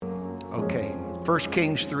1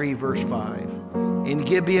 Kings 3, verse 5. In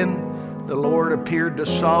Gibeon, the Lord appeared to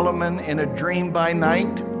Solomon in a dream by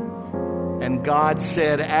night, and God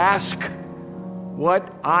said, "Ask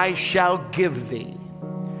what I shall give thee."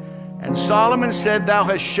 And Solomon said, "Thou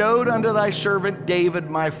hast showed unto thy servant David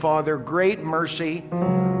my father great mercy,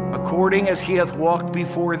 according as he hath walked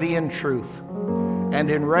before thee in truth, and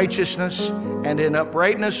in righteousness, and in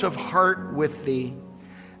uprightness of heart with thee.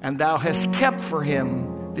 And thou hast kept for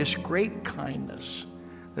him this great kindness,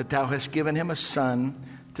 that thou hast given him a son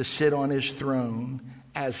to sit on his throne,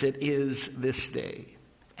 as it is this day.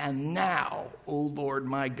 And now, O Lord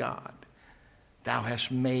my God, thou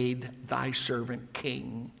hast made thy servant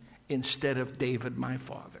king instead of David my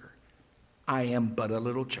father. I am but a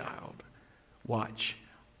little child. Watch,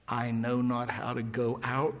 I know not how to go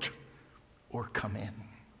out or come in."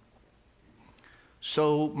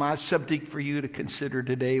 So my subject for you to consider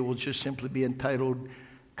today will just simply be entitled,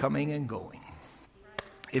 Coming and Going.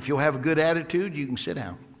 If you'll have a good attitude, you can sit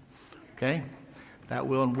down. Okay? That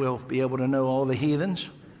we'll be able to know all the heathens.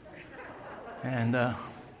 And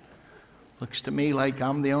looks to me like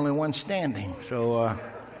I'm the only one standing. So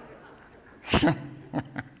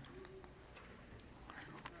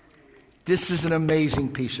this is an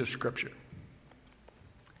amazing piece of scripture.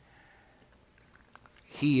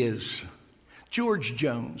 He is George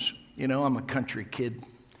Jones. You know, I'm a country kid.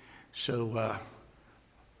 So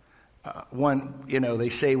they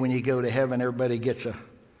say when you go to heaven, everybody gets a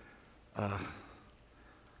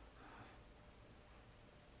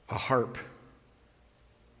harp.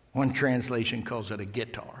 One translation calls it a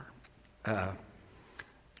guitar.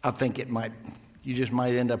 I think you just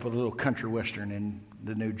might end up with a little country western in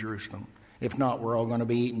the New Jerusalem. If not, we're all going to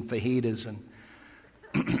be eating fajitas and,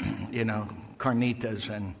 carnitas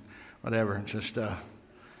and whatever. Just,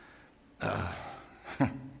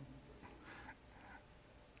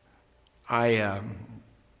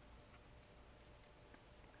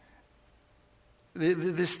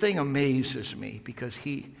 this thing amazes me because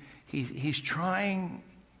he's trying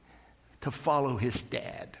to follow his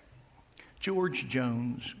dad. George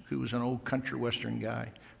Jones, who was an old country western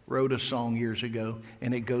guy, wrote a song years ago,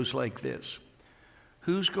 and it goes like this.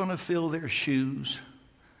 Who's going to fill their shoes?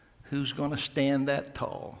 Who's going to stand that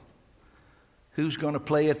tall? Who's going to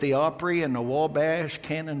play at the Opry and the Wabash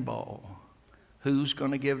Cannonball? Who's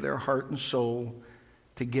going to give their heart and soul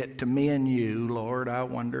to get to me and you? Lord, I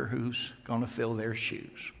wonder who's going to fill their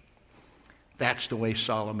shoes. That's the way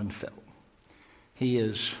Solomon felt. He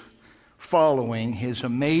is following his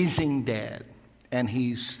amazing dad, and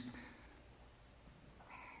he's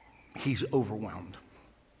overwhelmed.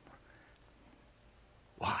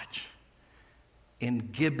 Watch.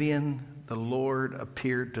 In Gibeon, the Lord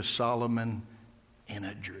appeared to Solomon in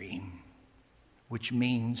a dream, which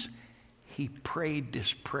means he prayed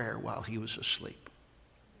this prayer while he was asleep.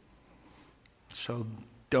 So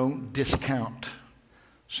don't discount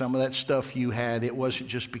some of that stuff you had. It wasn't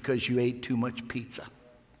just because you ate too much pizza.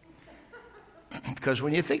 Because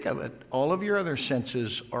when you think of it, all of your other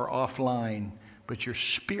senses are offline, but your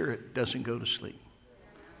spirit doesn't go to sleep.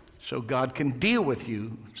 So God can deal with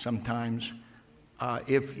you sometimes.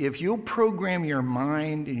 If you'll program your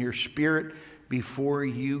mind and your spirit before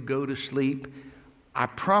you go to sleep, I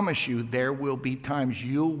promise you there will be times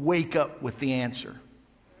you'll wake up with the answer.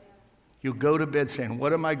 You'll go to bed saying,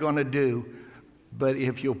 what am I going to do? But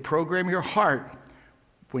if you'll program your heart,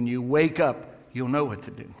 when you wake up, you'll know what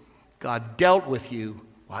to do. God dealt with you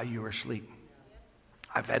while you were asleep.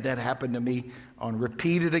 I've had that happen to me on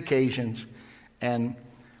repeated occasions. And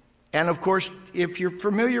of course, if you're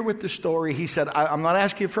familiar with the story, he said, I'm not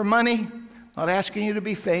asking you for money, not asking you to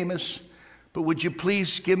be famous, but would you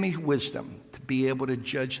please give me wisdom to be able to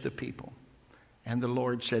judge the people? And the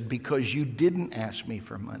Lord said, because you didn't ask me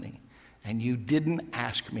for money and you didn't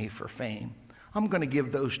ask me for fame, I'm going to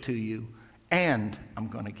give those to you, and I'm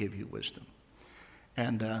going to give you wisdom.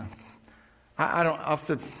 And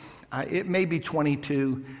it may be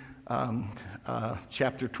 22,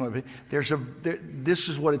 chapter 20. This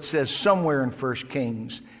is what it says somewhere in 1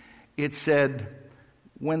 Kings. It said,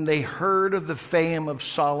 when they heard of the fame of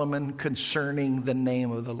Solomon concerning the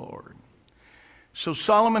name of the Lord. So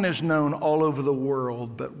Solomon is known all over the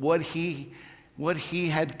world, but what he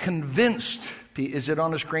had convinced, is it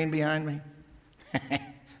on the screen behind me?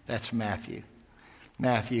 That's Matthew.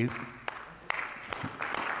 Matthew,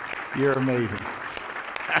 you're amazing.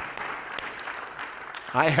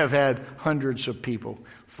 I have had hundreds of people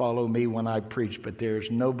follow me when I preach, but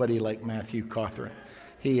there's nobody like Matthew Cawthron.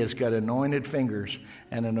 He has got anointed fingers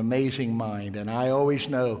and an amazing mind. And I always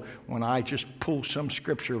know when I just pull some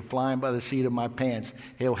scripture flying by the seat of my pants,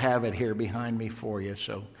 he'll have it here behind me for you.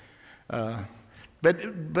 So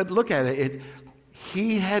But look at it.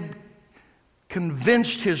 He had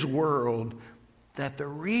convinced his world that the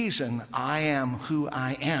reason I am who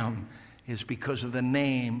I am is because of the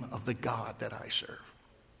name of the God that I serve.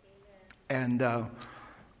 And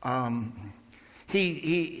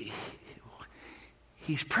he's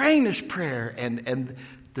praying this prayer, and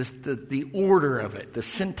the order of it, the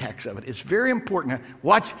syntax of it, is very important.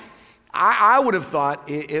 Watch. I would have thought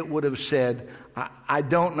it would have said, I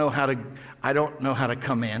don't know how to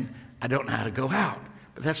come in. I don't know how to go out.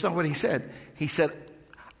 But that's not what he said. He said,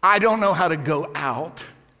 I don't know how to go out,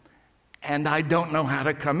 and I don't know how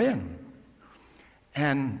to come in.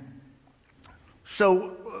 And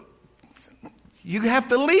so you have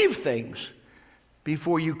to leave things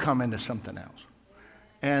before you come into something else.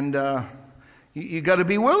 And you got to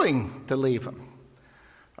be willing to leave them.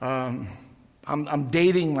 I'm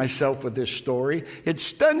dating myself with this story. It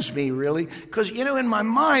stuns me, really, because, in my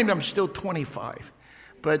mind, I'm still 25.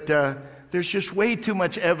 But there's just way too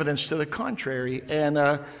much evidence to the contrary.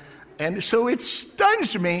 And so it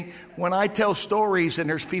stuns me when I tell stories and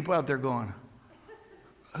there's people out there going,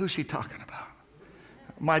 who's he talking about?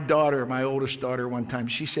 My oldest daughter, one time,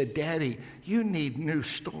 she said, Daddy, you need new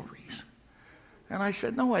stories. And I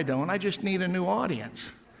said, no, I don't. I just need a new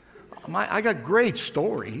audience. I got great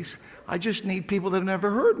stories. I just need people that have never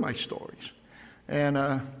heard my stories. And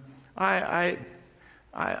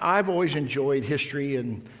I've always enjoyed history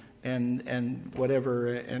and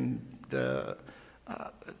whatever. And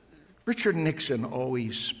Richard Nixon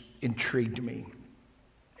always intrigued me.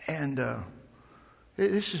 And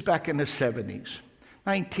this is back in the 70s.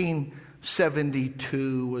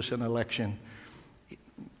 1972 was an election.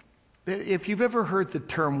 If you've ever heard the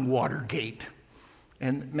term Watergate,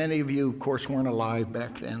 and many of you, of course, weren't alive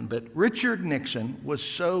back then, but Richard Nixon was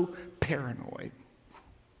so paranoid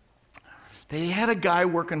that he had a guy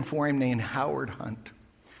working for him named Howard Hunt.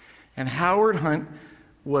 And Howard Hunt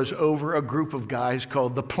was over a group of guys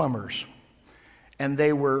called the Plumbers. And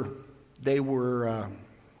they were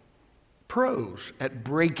pros at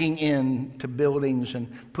breaking into buildings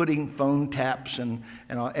and putting phone taps and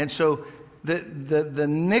all. And so the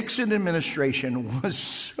Nixon administration was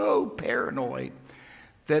so paranoid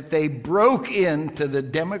that they broke into the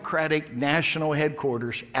Democratic National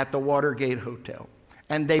Headquarters at the Watergate Hotel,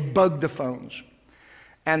 and they bugged the phones.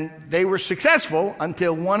 And they were successful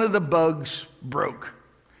until one of the bugs broke.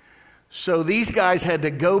 So these guys had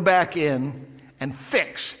to go back in and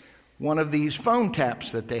fix one of these phone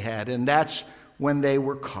taps that they had, and that's when they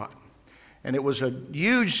were caught. And it was a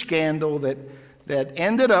huge scandal that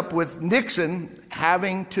ended up with Nixon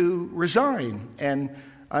having to resign. And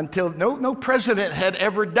until no president had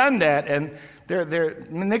ever done that. And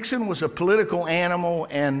Nixon was a political animal,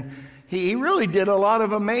 and he really did a lot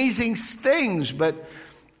of amazing things. But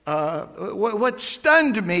what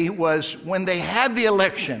stunned me was when they had the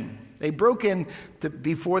election. They broke in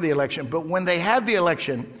before the election, but when they had the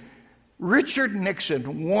election, Richard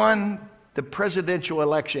Nixon won the presidential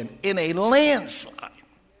election in a landslide.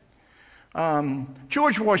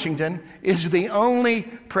 George Washington is the only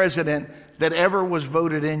president that ever was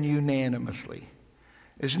voted in unanimously.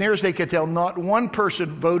 As near as they could tell, not one person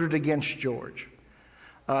voted against George.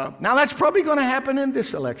 Now, that's probably going to happen in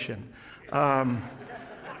this election.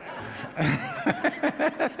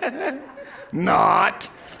 Not.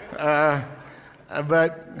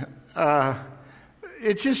 But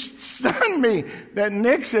it just stunned me that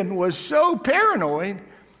Nixon was so paranoid,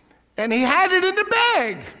 and he had it in the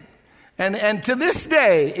bag. And to this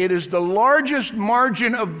day, it is the largest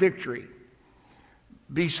margin of victory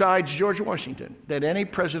besides George Washington that any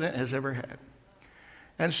president has ever had.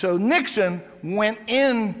 And so Nixon went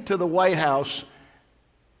into the White House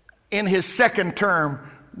in his second term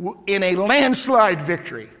in a landslide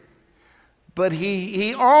victory. But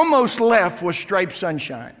he almost left with striped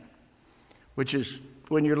sunshine, which is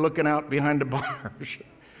when you're looking out behind the bars.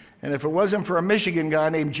 And if it wasn't for a Michigan guy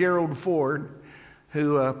named Gerald Ford,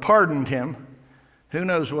 who pardoned him, who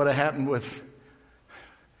knows what had happened with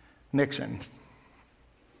Nixon.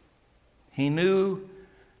 He knew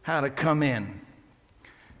how to come in,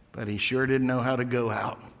 but he sure didn't know how to go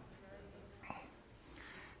out.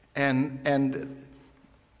 And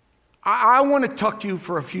I want to talk to you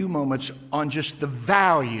for a few moments on just the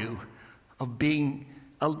value of being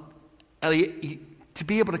to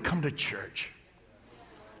be able to come to church.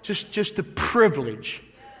 Just the privilege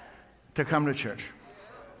to come to church.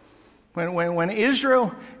 When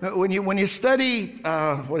Israel, when you study,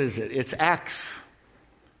 what is it? It's Acts.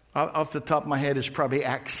 Off the top of my head, it's probably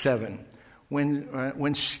Acts 7.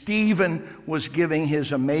 When Stephen was giving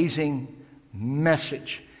his amazing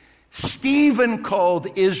message, Stephen called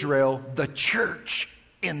Israel the church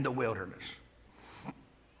in the wilderness.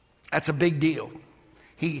 That's a big deal.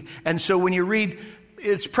 And so when you read,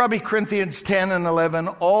 it's probably Corinthians 10 and 11,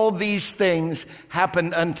 all these things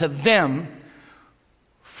happened unto them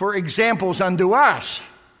for examples unto us.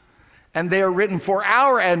 And they are written for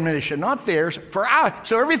our admonition, not theirs, for our.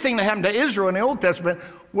 So everything that happened to Israel in the Old Testament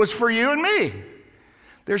was for you and me.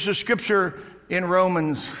 There's a scripture in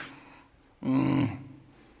Romans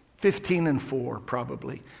 15 and 4,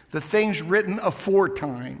 probably. The things written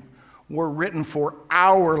aforetime were written for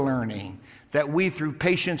our learning, that we through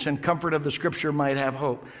patience and comfort of the scripture might have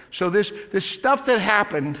hope. So this stuff that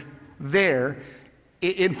happened there,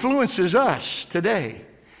 it influences us today.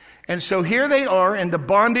 And so here they are in the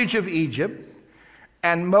bondage of Egypt,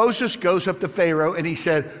 and Moses goes up to Pharaoh and he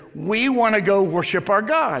said, we want to go worship our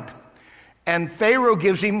God. And Pharaoh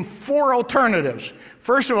gives him 4 alternatives.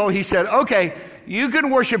 First of all, he said, okay, you can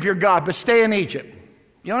worship your God, but stay in Egypt.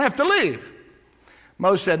 You don't have to leave.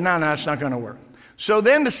 Moses said, no, it's not going to work. So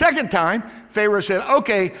then the second time, Pharaoh said,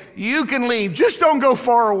 okay, you can leave, just don't go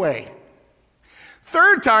far away.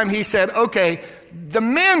 Third time, he said, okay, the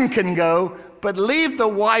men can go, but leave the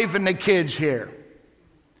wife and the kids here.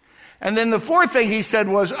 And then the fourth thing he said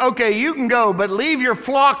was, okay, you can go, but leave your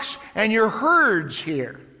flocks and your herds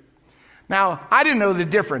here. Now, I didn't know the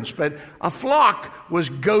difference, but a flock was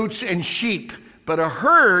goats and sheep, but a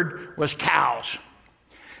herd was cows.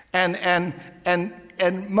 And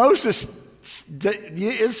Moses,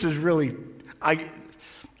 this is really, I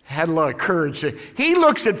had a lot of courage. He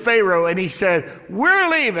looks at Pharaoh and he said, we're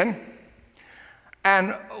leaving,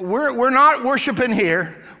 and we're not worshiping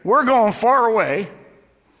here. We're going far away.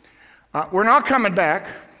 We're not coming back.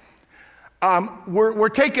 We're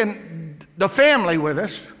taking the family with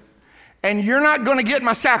us, and you're not going to get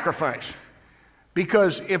my sacrifice.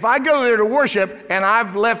 Because if I go there to worship and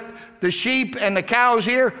I've left the sheep and the cows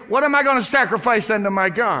here, what am I going to sacrifice unto my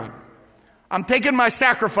God? I'm taking my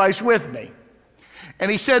sacrifice with me.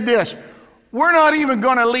 And he said this, we're not even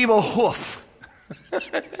going to leave a hoof.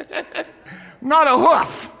 Not a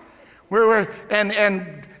hoof.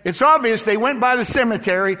 And it's obvious they went by the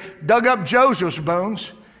cemetery, dug up Joseph's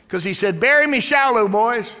bones, because he said, bury me shallow,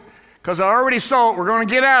 boys, because I already saw it. We're going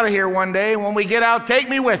to get out of here one day. And when we get out, take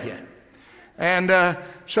me with you. And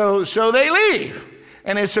so they leave.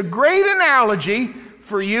 And it's a great analogy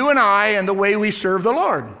for you and I and the way we serve the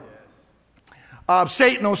Lord.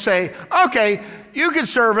 Satan will say, okay, you can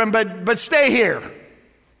serve him, but stay here.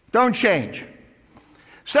 Don't change.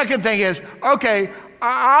 Second thing is, okay,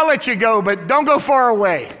 I'll let you go, but don't go far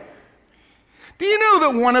away. Do you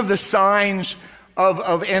know that one of the signs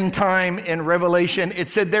of end time in Revelation, it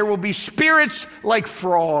said there will be spirits like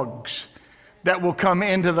frogs that will come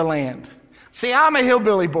into the land. See, I'm a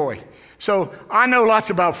hillbilly boy, so I know lots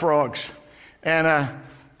about frogs. And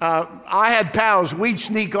I had pals, we'd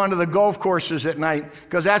sneak onto the golf courses at night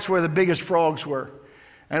because that's where the biggest frogs were.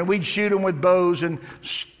 And we'd shoot them with bows and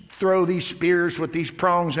throw these spears with these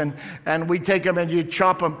prongs, and we'd take them and you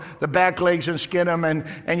chop them, the back legs, and skin them,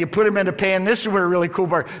 and you put them in a pan. This is where a really cool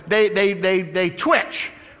part. They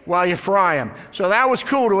twitch while you fry them. So that was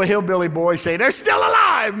cool to a hillbilly boy. Say, they're still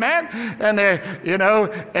alive, man. And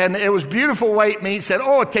and it was beautiful white meat. Said,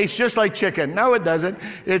 oh, it tastes just like chicken. No, it doesn't.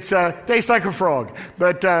 It tastes like a frog.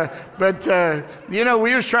 But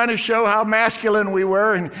we was trying to show how masculine we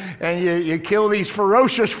were, and you kill these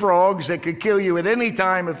ferocious frogs that could kill you at any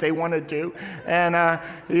time if they wanted to. And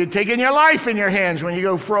you're taking your life in your hands when you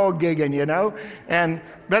go frog gigging,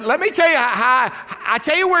 But let me tell you I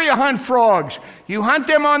tell you where you hunt frogs. You hunt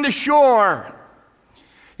them on the shore.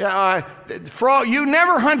 You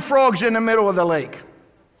never hunt frogs in the middle of the lake.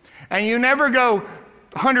 And you never go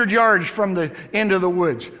 100 yards from the end of the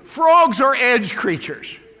woods. Frogs are edge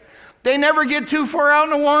creatures. They never get too far out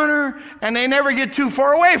in the water, and they never get too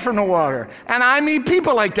far away from the water. And I meet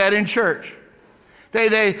people like that in church.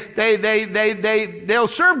 They'll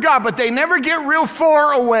serve God, but they never get real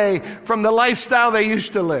far away from the lifestyle they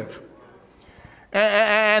used to live.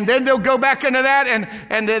 And then they'll go back into that,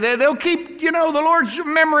 and they'll keep, the Lord's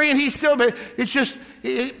memory, and He's still. It's just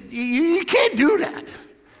you can't do that.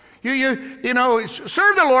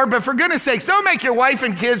 Serve the Lord, but for goodness sakes, don't make your wife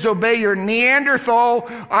and kids obey your Neanderthal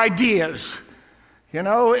ideas.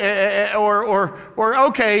 Or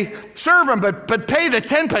okay, serve them, but pay the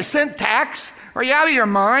 10% tax. Are you out of your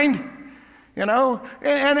mind?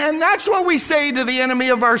 And that's what we say to the enemy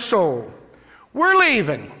of our soul. We're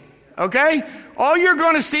leaving, okay? All you're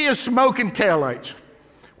going to see is smoke and taillights.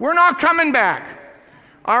 We're not coming back,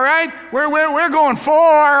 all right? We're going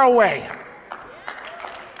far away.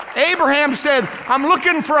 Abraham said, I'm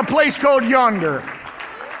looking for a place called yonder.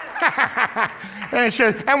 And it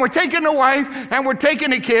says, and we're taking the wife, and we're taking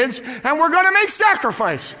the kids, and we're going to make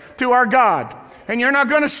sacrifice to our God. And you're not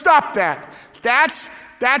going to stop that. That's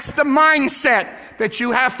the mindset that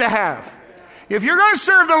you have to have. If you're going to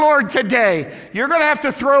serve the Lord today, you're going to have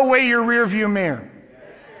to throw away your rearview mirror.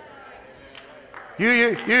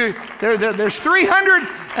 There's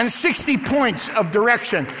 360 points of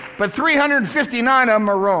direction, but 359 of them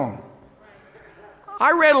are wrong.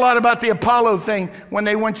 I read a lot about the Apollo thing when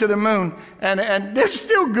they went to the moon, and there's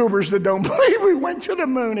still goobers that don't believe we went to the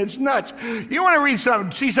moon. It's nuts. You want to read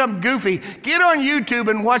something, see something goofy, get on YouTube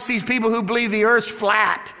and watch these people who believe the earth's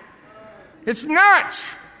flat. It's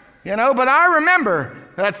nuts, but I remember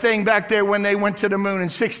that thing back there when they went to the moon in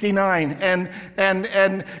 '69,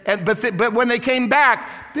 but when they came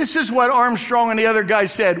back, this is what Armstrong and the other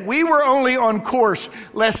guys said: we were only on course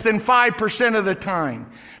less than 5% of the time.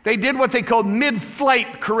 They did what they called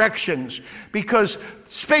mid-flight corrections, because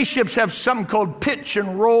spaceships have something called pitch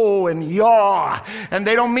and roll and yaw, and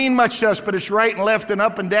they don't mean much to us, but it's right and left and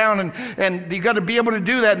up and down, and you got to be able to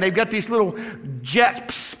do that. And they've got these little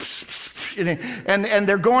jets, and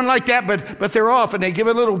they're going like that, but they're off, and they give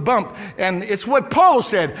it a little bump. And it's what Paul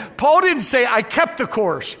said. Paul didn't say, I kept the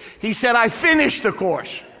course. He said, I finished the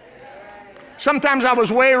course. Sometimes I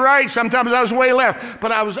was way right, sometimes I was way left,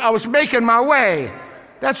 but I was making my way.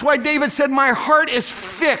 That's why David said, my heart is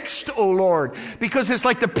fixed, O Lord, because it's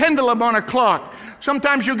like the pendulum on a clock.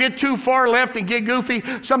 Sometimes you'll get too far left and get goofy.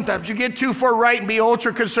 Sometimes you get too far right and be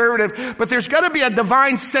ultra conservative. But there's got to be a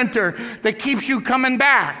divine center that keeps you coming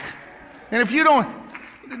back. And if you don't,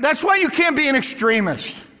 that's why you can't be an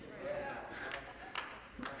extremist.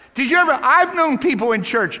 I've known people in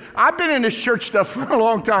church. I've been in this church stuff for a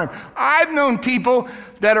long time. I've known people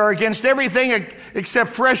that are against everything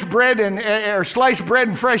except fresh bread or sliced bread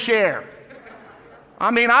and fresh air.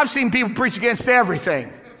 I mean, I've seen people preach against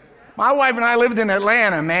everything. My wife and I lived in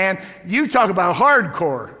Atlanta, man. You talk about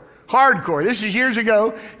hardcore. Hardcore. This is years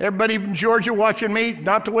ago. Everybody from Georgia watching me,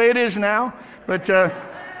 not the way it is now, but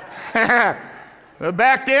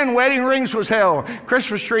back then, wedding rings was hell.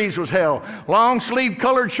 Christmas trees was hell. Long sleeve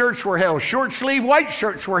colored shirts were hell. Short sleeve white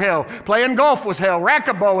shirts were hell. Playing golf was hell.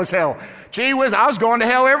 Racquetball was hell. Gee whiz, I was going to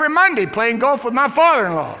hell every Monday playing golf with my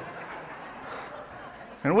father-in-law.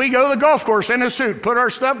 And we go to the golf course in a suit, put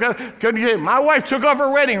our stuff, my wife took off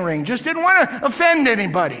her wedding ring, just didn't want to offend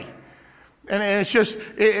anybody. And it's just,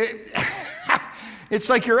 it's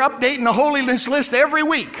like you're updating the holiness list every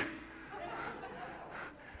week.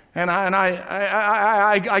 And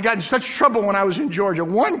I got in such trouble when I was in Georgia.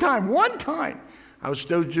 One time, I was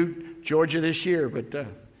still in Georgia this year, but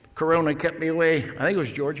Corona kept me away. I think it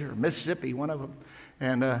was Georgia or Mississippi, one of them.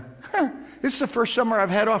 And this is the first summer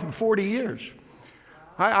I've had off in 40 years.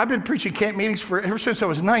 I've been preaching camp meetings ever since I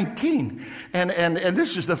was 19. And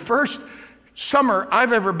this is the first summer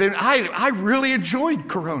I've ever been. I really enjoyed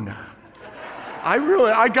Corona.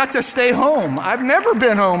 I got to stay home. I've never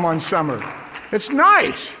been home on summer. It's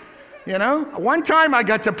nice. One time I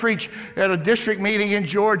got to preach at a district meeting in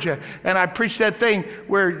Georgia, and I preached that thing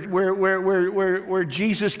where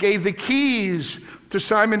Jesus gave the keys to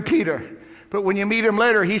Simon Peter. But when you meet him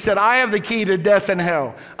later, he said, I have the key to death and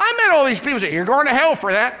hell. I met all these people say, you're going to hell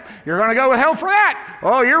for that. You're going to go to hell for that.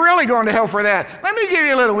 Oh, you're really going to hell for that. Let me give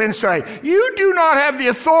you a little insight. You do not have the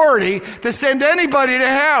authority to send anybody to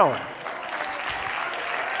hell.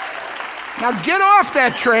 Now get off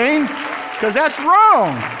that train, because that's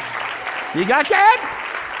wrong. You got that?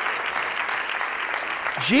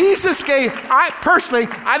 Jesus gave,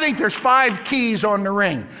 I think there's 5 keys on the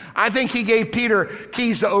ring. I think he gave Peter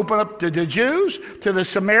keys to open up to the Jews, to the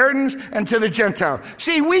Samaritans, and to the Gentiles.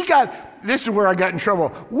 See, this is where I got in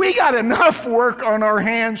trouble. We got enough work on our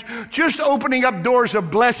hands just opening up doors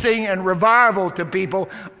of blessing and revival to people.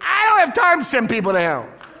 I don't have time to send people to hell.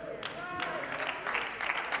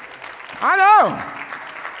 I don't.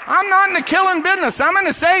 I'm not in the killing business. I'm in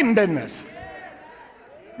the saving business.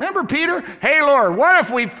 Remember Peter? Hey, Lord, what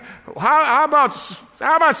if how about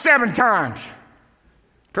 7 times?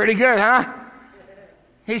 Pretty good, huh?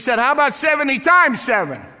 He said, how about 70 times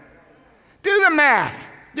 7? Do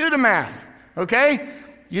the math, okay?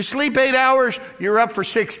 You sleep 8 hours, you're up for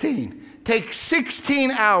 16. Take 16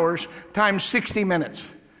 hours times 60 minutes.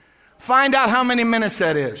 Find out how many minutes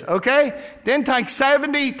that is, okay? Then take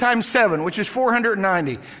 70 times 7, which is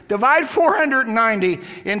 490. Divide 490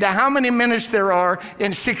 into how many minutes there are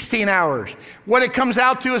in 16 hours. What it comes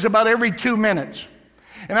out to is about every 2 minutes.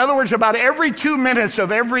 In other words, about every 2 minutes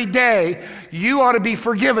of every day, you ought to be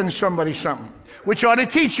forgiving somebody something, which ought to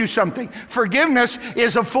teach you something. Forgiveness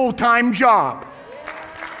is a full-time job.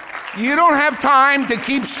 You don't have time to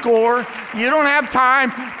keep score. You don't have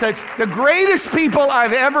time. The greatest people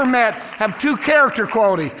I've ever met have two character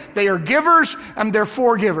qualities. They are givers and they're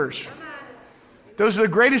forgivers. Those are the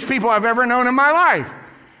greatest people I've ever known in my life.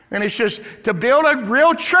 And it's just to build a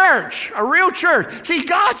real church, See,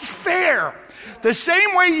 God's fair. The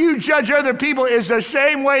same way you judge other people is the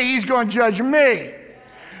same way he's going to judge me.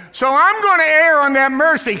 So I'm going to err on that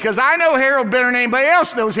mercy because I know Harold better than anybody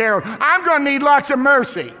else knows Harold. I'm going to need lots of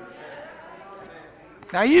mercy.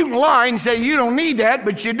 Now, you can lie and say you don't need that,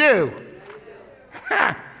 but you do.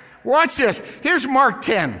 Watch this. Here's Mark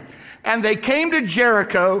 10. And they came to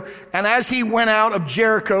Jericho, and as he went out of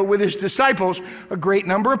Jericho with his disciples, a great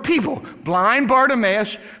number of people, blind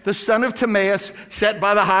Bartimaeus, the son of Timaeus, sat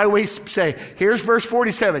by the highway, say, here's verse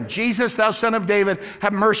 47, Jesus, thou son of David,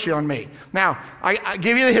 have mercy on me. Now, I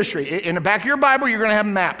give you the history. In the back of your Bible, you're going to have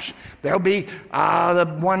maps. There'll be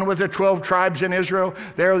the one with the 12 tribes in Israel.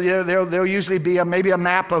 There'll usually be maybe a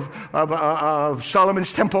map of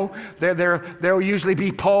Solomon's temple. There'll usually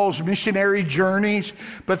be Paul's missionary journeys.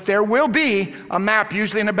 But there will be a map,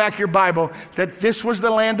 usually in the back of your Bible, that this was the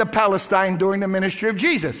land of Palestine during the ministry of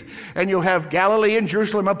Jesus. And you'll have Galilee and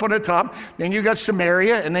Jerusalem up on the top. Then you got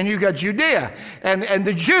Samaria, and then you got Judea. And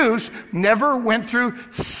the Jews never went through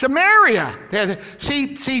Samaria.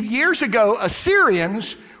 See, years ago,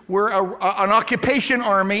 Assyrians were an occupation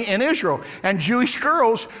army in Israel. And Jewish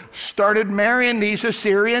girls started marrying these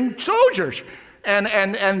Assyrian soldiers.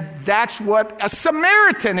 And that's what a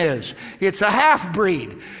Samaritan is. It's a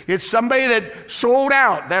half-breed. It's somebody that sold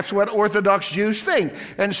out. That's what Orthodox Jews think.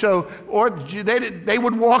 And so they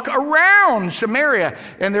would walk around Samaria.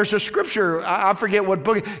 And there's a scripture, I forget what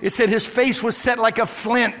book, it said his face was set like a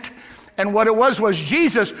flint. And what it was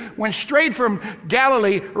Jesus went straight from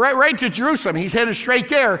Galilee right to Jerusalem. He's headed straight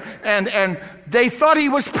there. And they thought he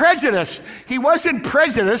was prejudiced. He wasn't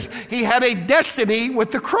prejudiced. He had a destiny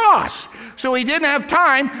with the cross. So he didn't have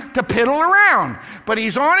time to piddle around. But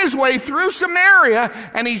he's on his way through Samaria,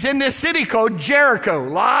 and he's in this city called Jericho.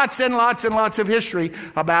 Lots and lots and lots of history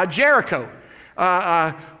about Jericho.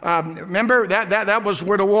 Remember, that was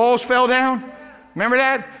where the walls fell down? Remember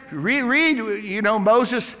that? Read,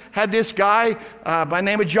 Moses had this guy by the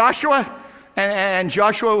name of Joshua, and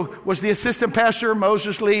Joshua was the assistant pastor.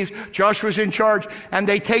 Moses leaves. Joshua's in charge, and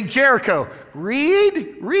they take Jericho.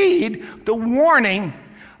 Read the warning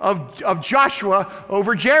of Joshua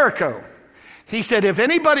over Jericho. He said, if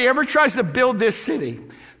anybody ever tries to build this city,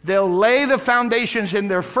 they'll lay the foundations in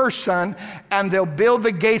their first son, and they'll build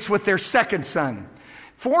the gates with their second son.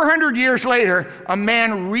 400 years later, a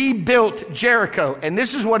man rebuilt Jericho, and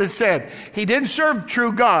this is what it said. He didn't serve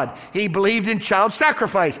true God. He believed in child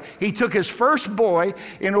sacrifice. He took his first boy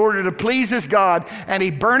in order to please his God, and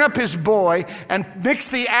he burned up his boy and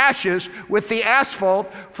mixed the ashes with the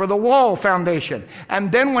asphalt for the wall foundation.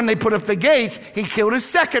 And then when they put up the gates, he killed his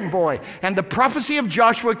second boy, and the prophecy of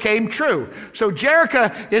Joshua came true. So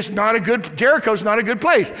Jericho's not a good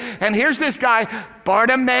place. And here's this guy,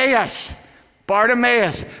 Bartimaeus.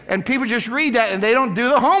 And people just read that and they don't do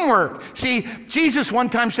the homework. See, Jesus one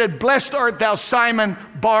time said, blessed art thou, Simon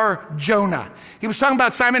Bar-Jonah. He was talking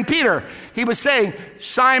about Simon Peter. He was saying,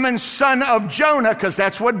 Simon, son of Jonah, because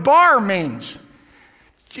that's what Bar means.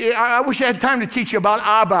 I wish I had time to teach you about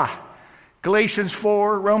Abba. Galatians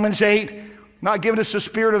 4, Romans 8, not giving us a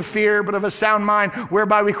spirit of fear, but of a sound mind,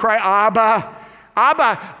 whereby we cry, Abba.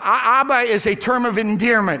 Abba is a term of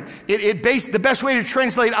endearment. The best way to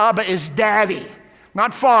translate Abba is daddy,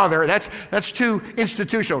 not father. That's too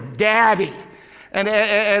institutional. Daddy, and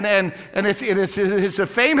it's a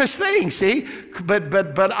famous thing. See,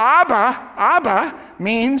 but Abba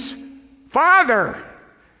means father.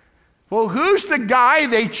 Well, who's the guy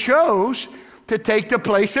they chose to take the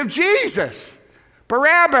place of Jesus?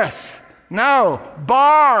 Barabbas? No,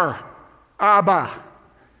 Bar-Abba.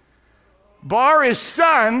 Bar is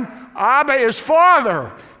son, Abba is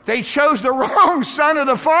father. They chose the wrong son of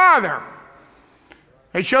the father.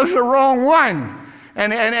 They chose the wrong one.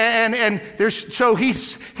 And there's so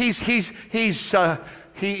he's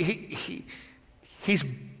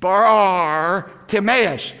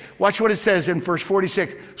Bar-Timaeus. Watch what it says in verse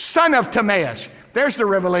 46. Son of Timaeus. There's the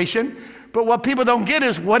revelation. But what people don't get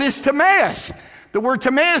is, what is Timaeus? The word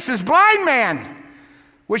Timaeus is blind man,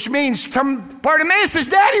 which means Bartimaeus'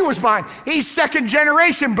 daddy was blind. He's second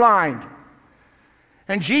generation blind.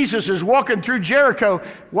 And Jesus is walking through Jericho.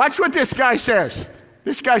 Watch what this guy says.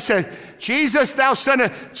 This guy said, Jesus, thou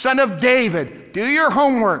son of David, do your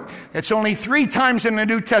homework. It's only 3 times in the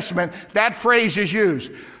New Testament that phrase is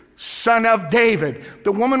used. Son of David.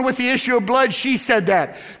 The woman with the issue of blood, she said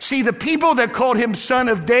that. See, the people that called him son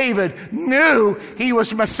of David knew he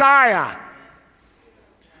was Messiah.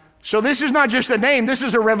 So this is not just a name, this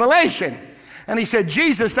is a revelation. And he said,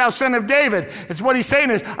 Jesus, thou son of David. It's what he's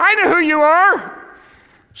saying is, I know who you are.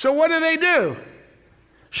 So what do?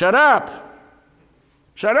 Shut up.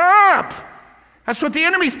 Shut up. That's what the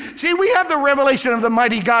enemy, see, we have the revelation of the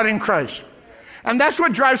mighty God in Christ. And that's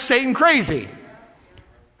what drives Satan crazy.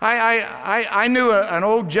 I knew an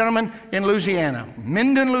old gentleman in Louisiana,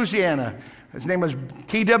 Minden, Louisiana. His name was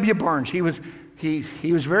T.W. Barnes. He was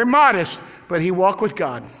very modest, but he walked with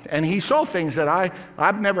God. And he saw things that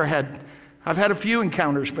I've never had. I've had a few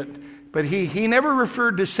encounters, but he never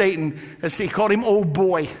referred to Satan as, he called him old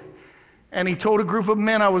boy. And he told a group of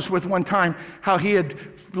men I was with one time how he had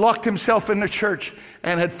locked himself in the church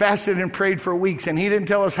and had fasted and prayed for weeks. And he didn't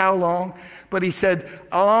tell us how long, but he said,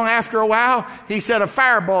 along after a while, he said a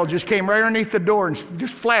fireball just came right underneath the door and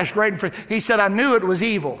just flashed right in front. He said, I knew it was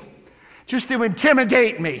evil, just to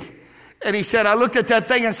intimidate me. And he said, I looked at that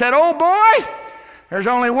thing and said, oh boy, there's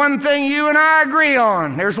only one thing you and I agree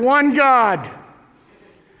on. There's one God.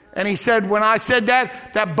 And he said, when I said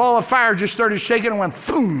that ball of fire just started shaking and went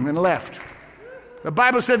boom and left. The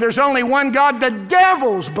Bible said there's only one God. The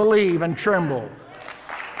devils believe and tremble.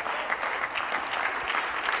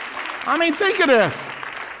 I mean, think of this.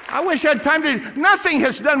 I wish I had time to. Nothing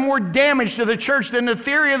has done more damage to the church than the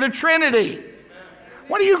theory of the Trinity.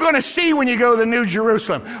 What are you going to see when you go to the New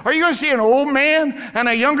Jerusalem? Are you going to see an old man and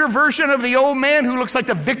a younger version of the old man who looks like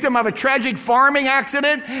the victim of a tragic farming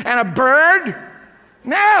accident and a bird?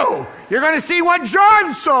 No, you're going to see what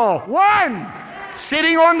John saw, one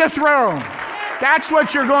sitting on the throne. That's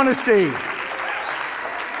what you're going to see.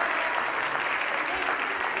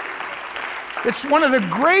 It's one of the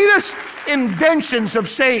greatest inventions of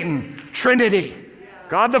Satan, Trinity.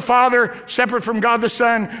 God the Father, separate from God the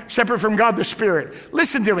Son, separate from God the Spirit.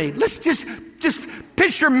 Listen to me. Let's just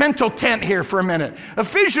pitch your mental tent here for a minute.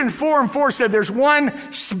 Ephesians 4:4 said there's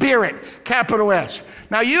one Spirit, capital S.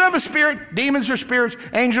 Now you have a spirit, demons are spirits,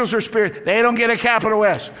 angels are spirits. They don't get a capital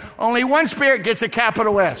S. Only one Spirit gets a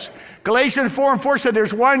capital S. Galatians 4:4 said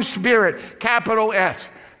there's one Spirit, capital S.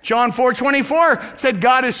 John 4:24 said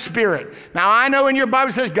God is spirit. Now I know in your Bible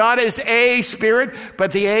it says God is a spirit,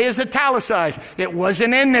 but the A is italicized. It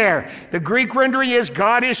wasn't in there. The Greek rendering is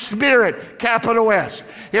God is spirit, capital S.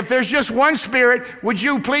 If there's just one Spirit, would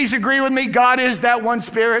you please agree with me? God is that one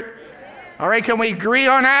Spirit. All right, can we agree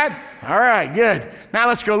on that? All right, good. Now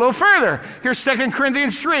let's go a little further. Here's 2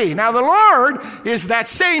 Corinthians 3. Now the Lord is that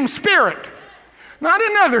same Spirit, not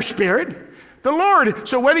another spirit. The Lord.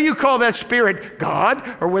 So whether you call that Spirit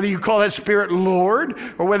God, or whether you call that Spirit Lord,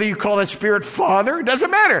 or whether you call that Spirit Father, it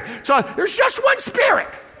doesn't matter. So there's just one Spirit.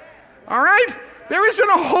 All right? There isn't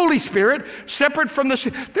a Holy Spirit separate from the.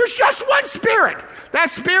 There's just one Spirit.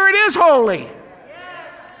 That Spirit is holy.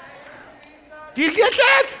 Do you get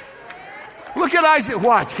that? Look at Isaiah.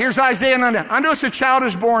 Watch. Here's Isaiah 9. Unto us a child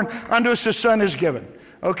is born, unto us a son is given.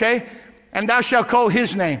 Okay? And thou shalt call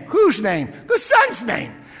his name. Whose name? The Son's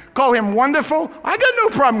name. Call him Wonderful. I got no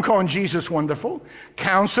problem calling Jesus Wonderful.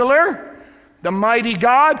 Counselor, the mighty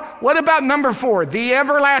God. What about number 4? The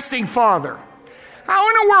everlasting Father. How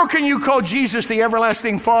in the world can you call Jesus the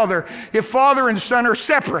everlasting Father if Father and Son are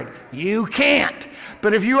separate? You can't.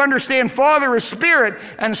 But if you understand Father is spirit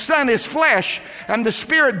and Son is flesh, and the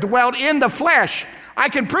Spirit dwelt in the flesh, I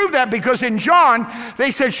can prove that because in John,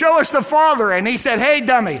 they said, show us the Father. And he said, hey,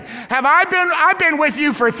 dummy, I've been with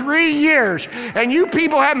you for 3 years, and you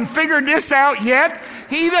people haven't figured this out yet?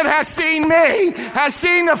 He that has seen me has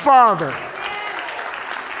seen the Father.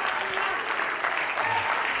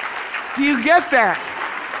 Do you get that?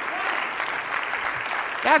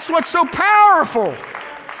 That's what's so powerful.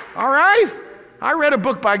 All right? I read a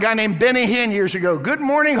book by a guy named Benny Hinn years ago, Good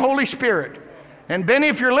Morning, Holy Spirit. And Benny,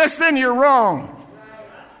 if you're listening, you're wrong.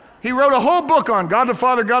 He wrote a whole book on God the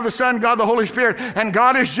Father, God the Son, God the Holy Spirit, and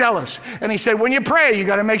God is jealous. And he said, when you pray, you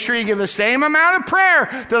got to make sure you give the same amount of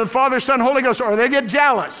prayer to the Father, Son, Holy Ghost, or they get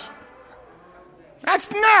jealous.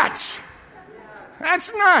 That's nuts.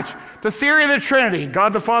 That's nuts. The theory of the Trinity,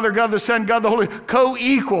 God the Father, God the Son, God the Holy,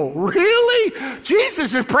 co-equal. Really?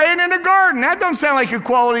 Jesus is praying in the garden. That don't sound like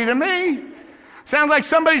equality to me. Sounds like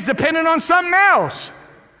somebody's dependent on something else.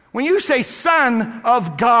 When you say Son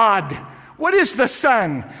of God, what is the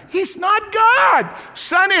Son? He's not God.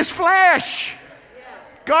 Son is flesh.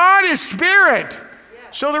 God is spirit.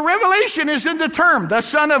 So the revelation is in the term, the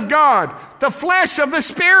Son of God, the flesh of the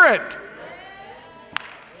Spirit.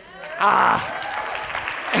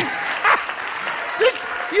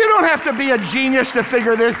 You don't have to be a genius to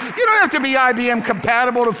figure this. You don't have to be IBM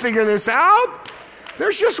compatible to figure this out.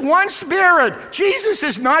 There's just one Spirit. Jesus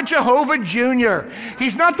is not Jehovah Jr.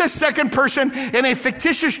 He's not the second person in a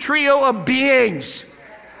fictitious trio of beings.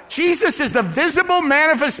 Jesus is the visible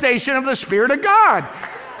manifestation of the Spirit of God.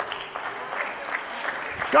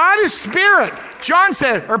 God is spirit. John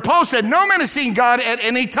said, or Paul said, no man has seen God at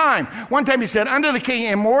any time. One time he said, unto the King,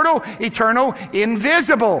 immortal, eternal,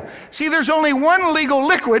 invisible. See, there's only one legal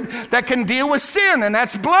liquid that can deal with sin, and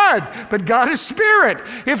that's blood. But God is spirit.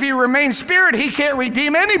 If he remains spirit, he can't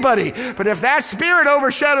redeem anybody. But if that spirit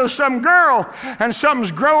overshadows some girl and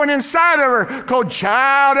something's growing inside of her called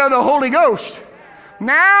child of the Holy Ghost,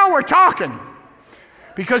 now we're talking.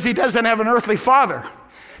 Because he doesn't have an earthly father.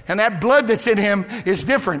 And that blood that's in him is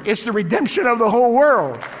different. It's the redemption of the whole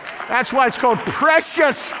world. That's why it's called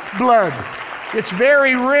precious blood. It's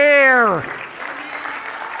very rare.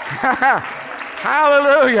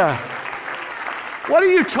 Hallelujah. What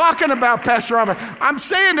are you talking about, Pastor Robert? I'm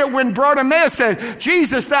saying that when Bartimaeus said,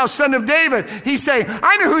 Jesus, thou son of David, he's saying,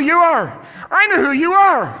 I know who you are. I know who you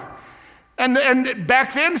are. And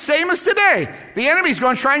back then, same as today, the enemy's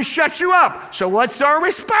going to try and shut you up. So what's our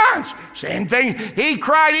response? Same thing. He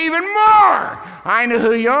cried even more. I know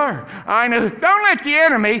who you are. I know. Don't let the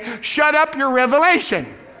enemy shut up your revelation.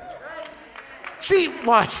 See,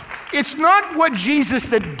 watch. It's not what Jesus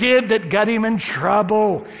did that got him in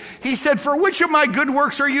trouble. He said, for which of my good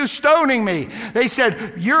works are you stoning me? They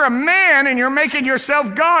said, you're a man and you're making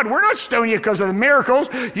yourself God. We're not stoning you because of the miracles.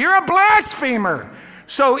 You're a blasphemer.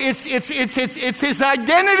 So it's his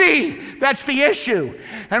identity that's the issue.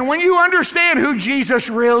 And when you understand who Jesus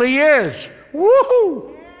really is,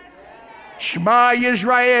 woohoo! Shema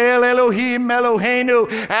Yisrael, Elohim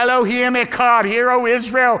Eloheinu, Elohim Echad. Hear, O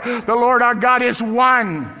Israel, the Lord our God is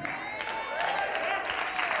one.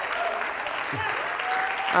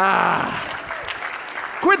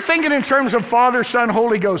 Quit thinking in terms of Father, Son,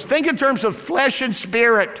 Holy Ghost. Think in terms of flesh and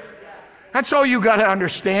spirit. That's all you got to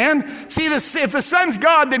understand. See, if the Son's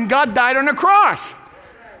God, then God died on the cross.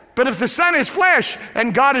 But if the Son is flesh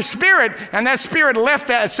and God is spirit, and that spirit left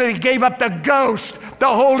that, so he gave up the ghost, the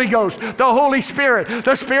Holy Ghost, the Holy Spirit,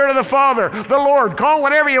 the Spirit of the Father, the Lord, call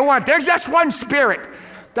whatever you want. There's just one spirit.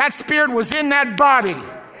 That spirit was in that body.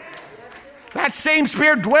 That same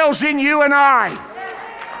spirit dwells in you and I.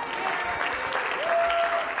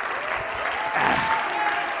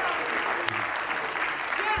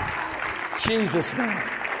 Jesus' name.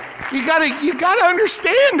 You gotta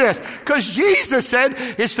understand this, because Jesus said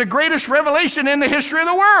it's the greatest revelation in the history of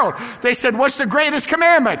the world. They said, what's the greatest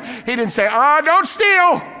commandment? He didn't say, don't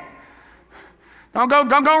steal. Don't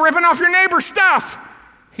go ripping off your neighbor's stuff.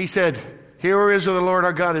 He said, hear, O Israel, the Lord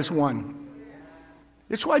our God is one.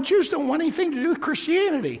 It's why Jews don't want anything to do with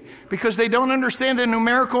Christianity, because they don't understand the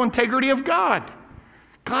numerical integrity of God.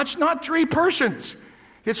 God's not three persons.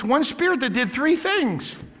 It's one spirit that did three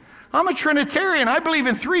things. I'm a Trinitarian. I believe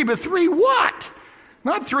in three, but three what?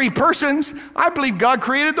 Not three persons. I believe God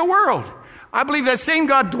created the world. I believe that same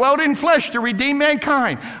God dwelt in flesh to redeem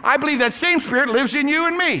mankind. I believe that same spirit lives in you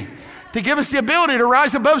and me to give us the ability to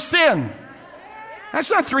rise above sin. That's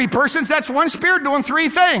not three persons. That's one spirit doing three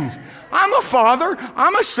things. I'm a father.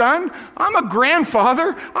 I'm a son. I'm a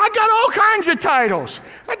grandfather. I got all kinds of titles.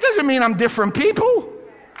 That doesn't mean I'm different people.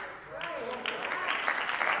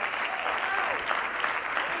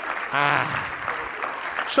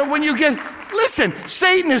 So when you listen,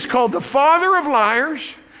 Satan is called the father of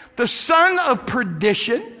liars, the son of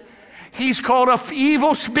perdition. He's called an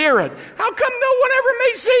evil spirit. How come no one ever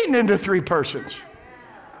made Satan into three persons?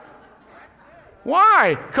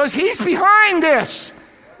 Why? Because he's behind this.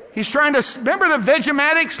 He's trying to, remember the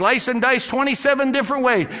Vegematic, slice and dice 27 different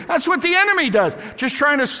ways. That's what the enemy does, just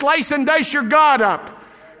trying to slice and dice your God up.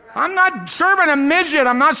 I'm not serving a midget.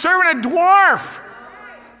 I'm not serving a dwarf.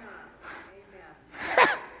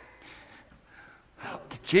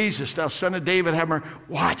 Jesus, thou son of David, have mercy.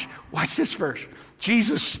 Watch this verse.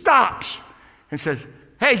 Jesus stops and says,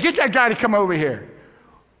 hey, get that guy to come over here.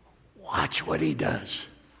 Watch what he does.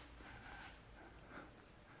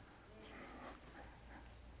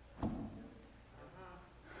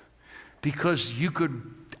 Because you could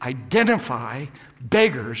identify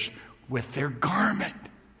beggars with their garment.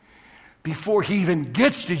 Before he even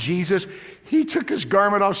gets to Jesus, he took his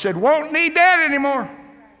garment off, said, won't need that anymore.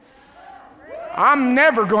 I'm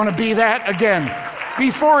never going to be that again.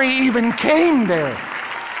 Before he even came there.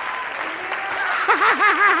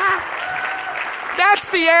 That's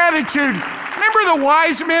the attitude. Remember the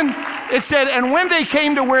wise men? It said, and when they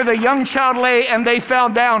came to where the young child lay and they fell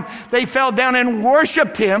down and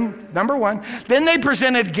worshiped him, number one. Then they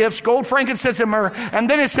presented gifts, gold, frankincense, and myrrh. And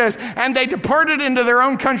then it says, and they departed into their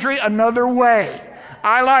own country another way.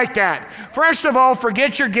 I like that. First of all,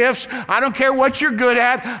 forget your gifts. I don't care what you're good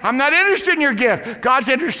at. I'm not interested in your gift. God's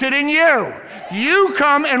interested in you. You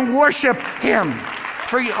come and worship him.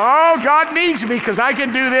 Oh, God needs me because I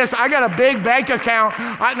can do this. I got a big bank account.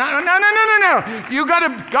 No.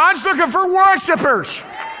 God's looking for worshipers.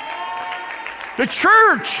 The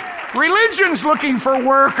church, religion's looking for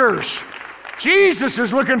workers. Jesus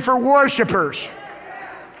is looking for worshipers.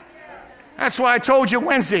 That's why I told you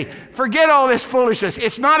Wednesday, forget all this foolishness.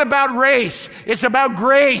 It's not about race. It's about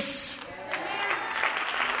grace.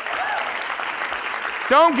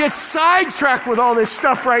 Don't get sidetracked with all this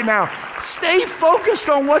stuff right now. Stay focused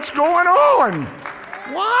on what's going on.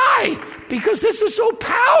 Why? Because this is so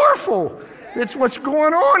powerful. That's what's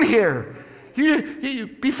going on here.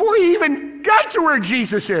 Before you even got to where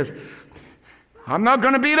Jesus is, I'm not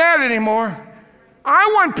going to be that anymore.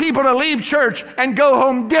 I want people to leave church and go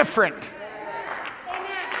home different.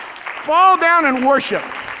 Fall down and worship.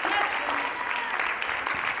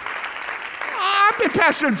 I've been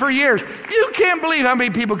pastoring for years. You can't believe how many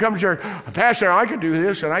people come to church. Pastor, I can do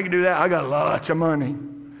this and I can do that. I got lots of money.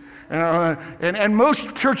 And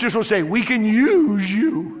most churches will say, we can use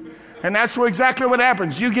you. And that's exactly what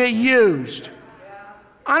happens. You get used.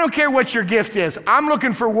 I don't care what your gift is. I'm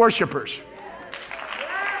looking for worshipers.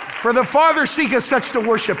 For the Father seeketh such to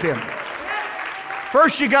worship him.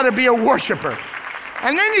 First, you got to be a worshiper.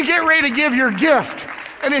 And then you get ready to give your gift.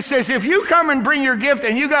 And it says, if you come and bring your gift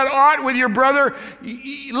and you got aught with your brother,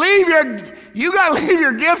 you got to leave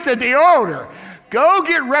your gift at the altar. Go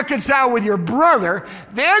get reconciled with your brother,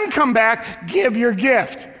 then come back, give your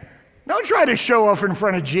gift. Don't try to show off in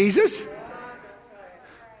front of Jesus.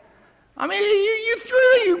 I mean,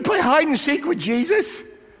 you play hide and seek with Jesus.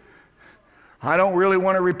 I don't really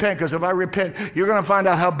want to repent because if I repent, you're going to find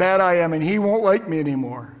out how bad I am and he won't like me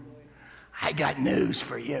anymore. I got news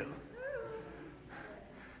for you.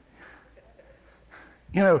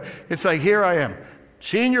 You know, it's like here I am,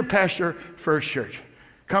 senior pastor, First Church.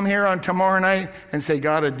 Come here on tomorrow night and say,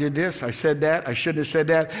 God, I did this, I said that, I shouldn't have said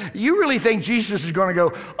that. You really think Jesus is going to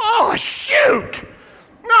go, oh, shoot,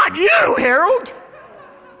 not you, Harold.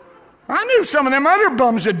 I knew some of them other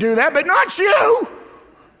bums would do that, but not you.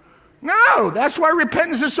 No, that's why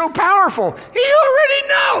repentance is so powerful. He already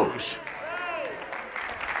knows.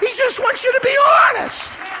 He just wants you to be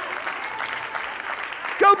honest.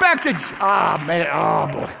 Go back to,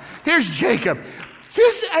 boy. Here's Jacob.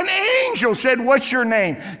 An angel said, what's your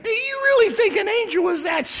name? Do you really think an angel is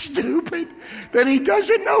that stupid that he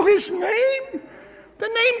doesn't know his name? The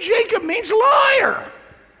name Jacob means liar.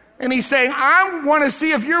 And he's saying, I want to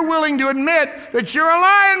see if you're willing to admit that you're a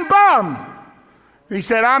lying bum. He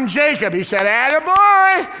said, I'm Jacob. He said,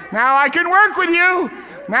 attaboy, now I can work with you.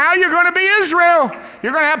 Now you're going to be Israel.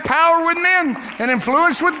 You're going to have power with men and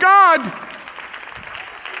influence with God.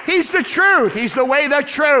 He's the truth. He's the way, the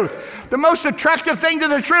truth. The most attractive thing to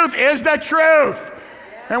the truth is the truth.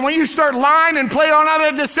 And when you start lying and play on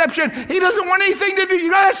other deception, he doesn't want anything to do. You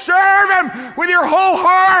got to serve him with your whole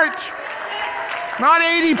heart. Not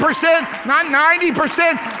 80%, not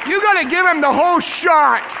 90%. You got to give him the whole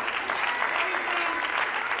shot.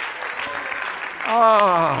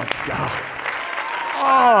 Oh, God.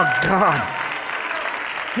 Oh, God.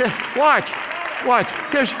 Watch.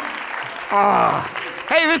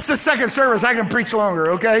 Hey, this is the second service. I can preach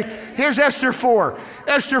longer, okay? Here's Esther 4.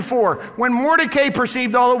 Esther 4. When Mordecai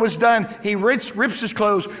perceived all that was done, he rips his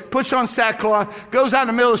clothes, puts on sackcloth, goes out in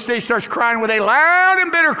the middle of the stage, starts crying with a loud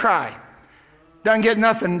and bitter cry. Doesn't get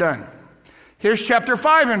nothing done. Here's chapter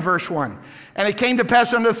 5 and verse 1. And it came to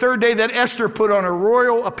pass on the third day that Esther put on her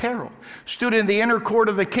royal apparel, stood in the inner court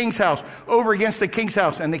of the king's house, over against the king's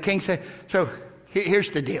house. And the king said, so here's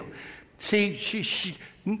the deal. See, she's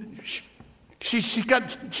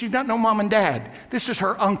got no mom and dad. This is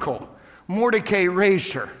her uncle. Mordecai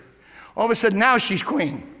raised her. All of a sudden, now she's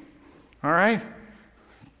queen. All right?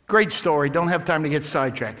 Great story. Don't have time to get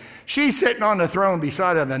sidetracked. She's sitting on the throne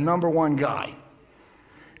beside of the number one guy.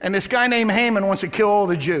 And this guy named Haman wants to kill all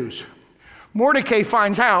the Jews. Mordecai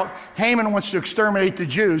finds out Haman wants to exterminate the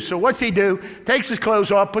Jews. So what's he do? Takes his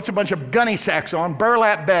clothes off, puts a bunch of gunny sacks on,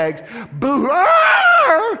 burlap bags,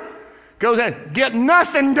 goes in, get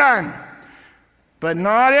nothing done. But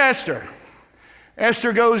not Esther.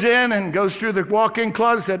 Esther goes in and goes through the walk-in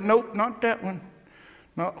closet, said, nope, not that one.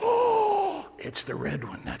 No, it's the red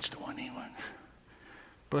one. That's the one he wants.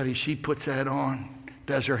 Buddy, she puts that on,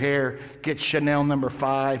 does her hair, gets Chanel number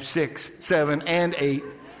 5, 6, 7, and 8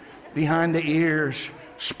 behind the ears,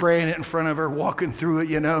 spraying it in front of her, walking through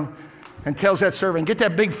it, and tells that servant, get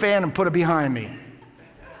that big fan and put it behind me.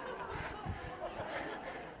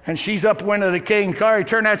 And she's up window of the king, Kari,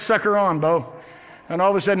 turn that sucker on, Bo. And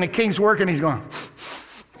all of a sudden the king's working, he's going,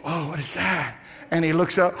 oh, what is that? And he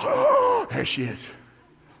looks up, oh, there she is.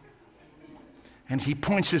 And he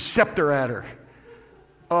points his scepter at her.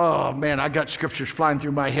 Oh, man, I got scriptures flying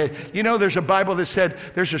through my head. You know, there's a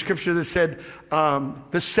scripture that said,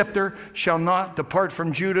 the scepter shall not depart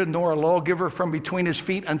from Judah, nor a lawgiver from between his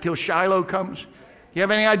feet until Shiloh comes. You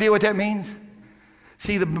have any idea what that means?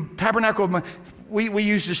 See, the tabernacle, we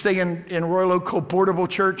use this thing in Royal Oak called portable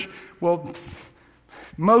church. Well,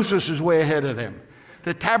 Moses is way ahead of them.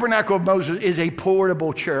 The tabernacle of Moses is a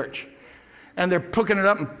portable church. And they're picking it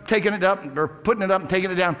up and taking it up, or putting it up and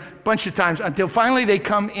taking it down a bunch of times until finally they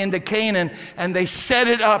come into Canaan and they set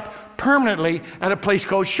it up permanently at a place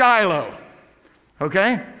called Shiloh.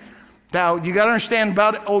 Okay? Now, you got to understand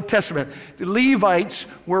about Old Testament. The Levites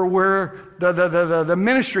were where the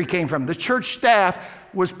ministry came from. The church staff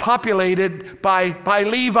was populated by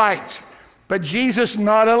Levites. But Jesus,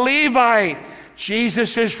 not a Levite.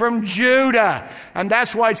 Jesus is from Judah, and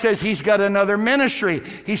that's why it says he's got another ministry.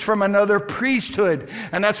 He's from another priesthood,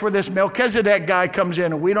 and that's where this Melchizedek guy comes in,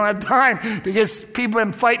 and we don't have time to get people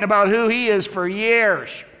been fighting about who he is for years.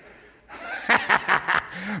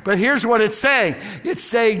 But here's what it's saying. It's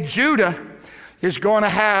saying Judah is going to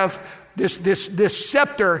have this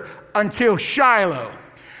scepter until Shiloh,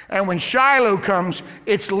 and when Shiloh comes,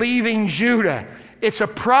 it's leaving Judah. It's a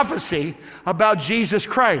prophecy about Jesus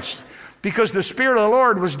Christ. Because the Spirit of the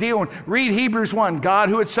Lord was dealing, read Hebrews 1, God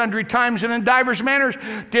who at sundry times and in divers manners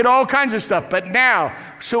did all kinds of stuff. But now,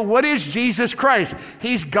 so what is Jesus Christ?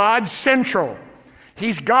 He's God central.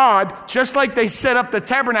 He's God, just like they set up the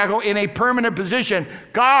tabernacle in a permanent position.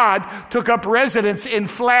 God took up residence in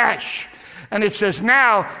flesh. And it says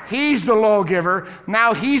now he's the lawgiver.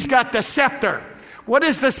 Now he's got the scepter. What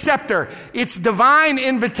is the scepter? It's divine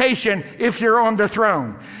invitation if you're on the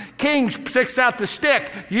throne. King sticks out the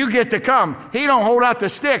stick, you get to come. He don't hold out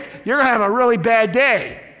the stick, you're going to have a really bad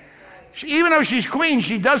day. Even though she's queen,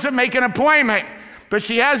 she doesn't make an appointment, but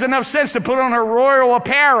she has enough sense to put on her royal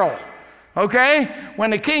apparel. Okay?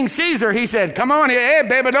 When the king sees her, he said, come on, hey,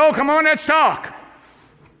 baby doll, come on, let's talk.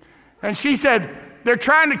 And she said, they're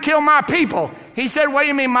trying to kill my people. He said, what do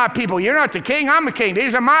you mean my people? You're not the king, I'm the king.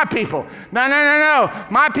 These are my people. No.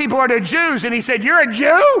 My people are the Jews. And he said, you're a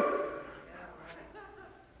Jew?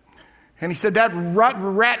 And he said, that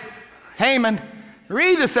rotten rat, Haman,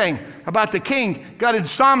 read the thing about the king, got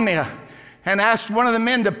insomnia, and asked one of the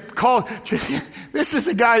men to call. This is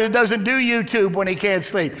the guy that doesn't do YouTube when he can't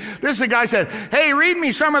sleep. This is the guy said, hey, read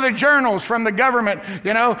me some of the journals from the government,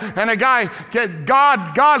 you know. And a guy,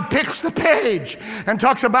 God picks the page and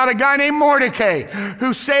talks about a guy named Mordecai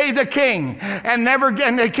who saved the king. And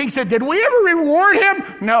the king said, did we ever reward him?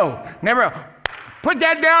 No, never. Put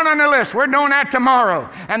that down on the list. We're doing that tomorrow.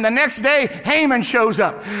 And the next day, Haman shows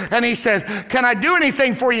up. And he says, can I do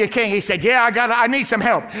anything for you, king? He said, yeah, I need some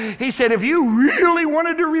help. He said, if you really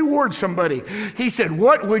wanted to reward somebody, he said,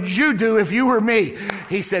 what would you do if you were me?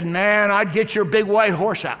 He said, man, I'd get your big white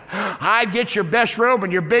horse out. I'd get your best robe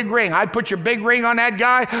and your big ring. I'd put your big ring on that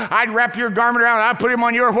guy. I'd wrap your garment around. I'd put him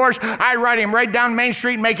on your horse. I'd ride him right down Main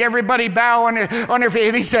Street and make everybody bow on their feet.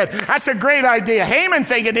 And he said, that's a great idea. Haman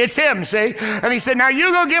thinking it's him, see? And he said, now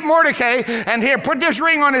you go get Mordecai and here, put this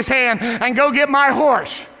ring on his hand and go get my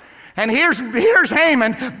horse. And here's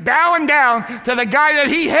Haman bowing down to the guy that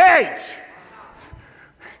he hates.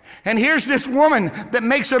 And here's this woman that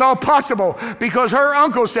makes it all possible because her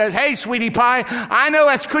uncle says, hey, sweetie pie, I know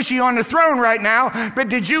that's cushy on the throne right now, but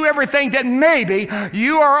did you ever think that maybe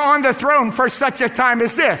you are on the throne for such a time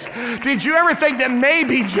as this? Did you ever think that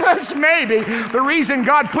maybe, just maybe, the reason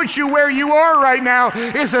God put you where you are right now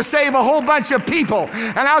is to save a whole bunch of people?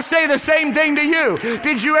 And I'll say the same thing to you.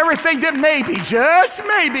 Did you ever think that maybe, just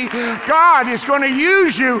maybe, God is going to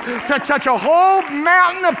use you to touch a whole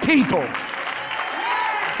mountain of people?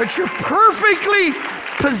 But you're perfectly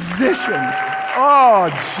positioned. Oh,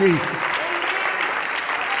 Jesus.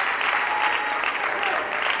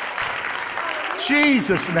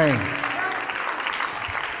 Jesus' name.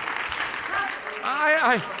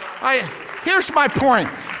 Here's my point.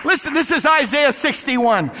 Listen, this is Isaiah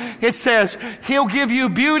 61. It says, he'll give you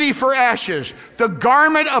beauty for ashes, the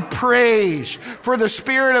garment of praise for the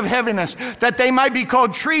spirit of heaviness, that they might be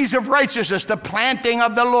called trees of righteousness, the planting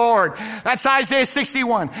of the Lord. That's Isaiah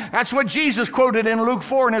 61. That's what Jesus quoted in Luke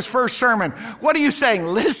 4 in his first sermon. What are you saying?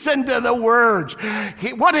 Listen to the words.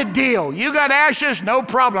 What a deal. You got ashes? No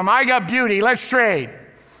problem. I got beauty. Let's trade.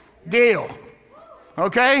 Deal.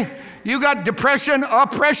 Okay? You got depression,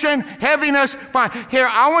 oppression, heaviness. Fine. Here,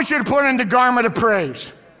 I want you to put in the garment of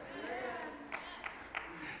praise.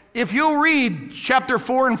 If you'll read chapter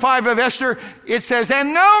 4 and 5 of Esther, it says,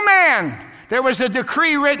 and no man, there was a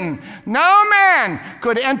decree written, no man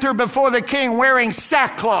could enter before the king wearing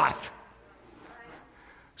sackcloth.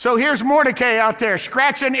 So here's Mordecai out there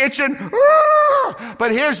scratching, itching. But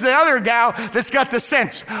here's the other gal that's got the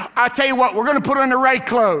sense. I tell you what, we're going to put on the right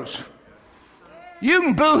clothes. You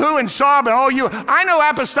can boo-hoo and sob and all you. I know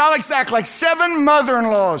apostolics act like 7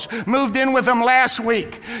 mother-in-laws moved in with them last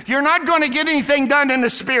week. You're not going to get anything done in the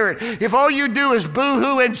spirit if all you do is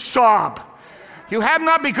boo-hoo and sob. You have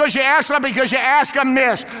not because you ask, not because you ask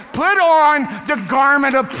amiss. Put on the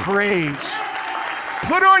garment of praise.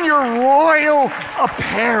 Put on your royal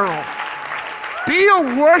apparel. Be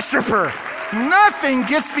a worshiper. Nothing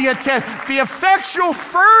gets the attention. The effectual,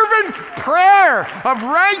 fervent prayer of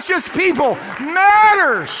righteous people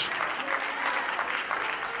matters.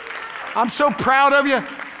 I'm so proud of you.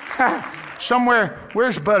 Somewhere,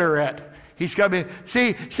 where's Butter at? He's got to be,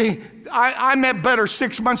 see, I met Butter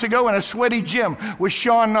 6 months ago in a sweaty gym with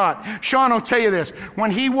Sean Knott. Sean will tell you this. When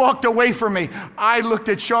he walked away from me, I looked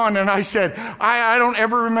at Sean and I said, I don't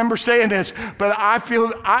ever remember saying this, but I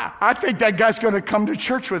think that guy's going to come to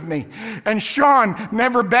church with me. And Sean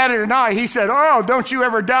never batted an eye. He said, oh, don't you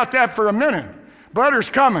ever doubt that for a minute. Butter's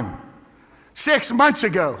coming. 6 months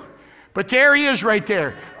ago. But there he is right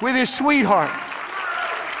there with his sweetheart.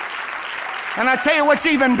 And I tell you what's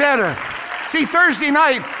even better. See, Thursday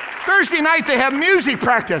night they have music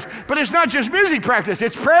practice, but it's not just music practice,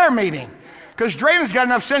 it's prayer meeting. Because Drayden's got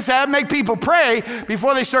enough sense to make people pray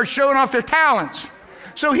before they start showing off their talents.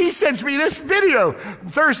 So he sends me this video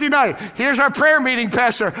Thursday night. Here's our prayer meeting,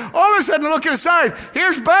 Pastor. All of a sudden, look aside.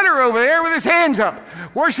 Here's Butter over there with his hands up,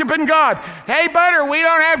 worshiping God. Hey, Butter, we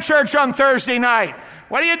don't have church on Thursday night.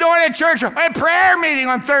 What are you doing at church? A prayer meeting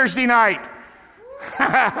on Thursday night.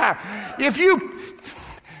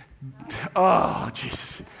 Oh,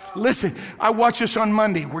 Jesus. Listen, I watch this on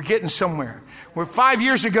Monday. We're getting somewhere. 5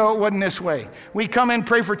 years ago, it wasn't this way. We come in,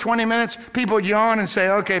 pray for 20 minutes. People would yawn and say,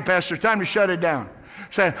 okay, Pastor, time to shut it down.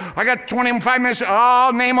 Say, I got 25 minutes.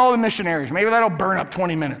 I'll name all the missionaries. Maybe that'll burn up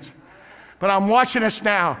 20 minutes. But I'm watching us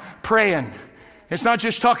now praying. It's not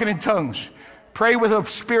just talking in tongues. Pray with a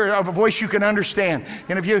spirit of a voice you can understand.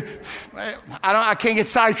 And if you, I can't get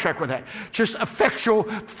sidetracked with that. Just effectual,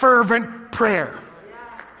 fervent prayer.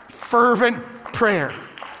 Fervent prayer.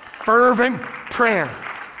 Fervent prayer.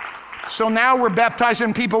 So now we're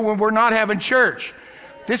baptizing people when we're not having church.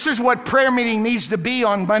 This is what prayer meeting needs to be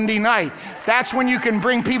on Monday night. That's when you can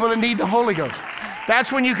bring people that need the Holy Ghost.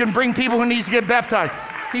 That's when you can bring people who need to get baptized.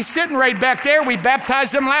 He's sitting right back there. We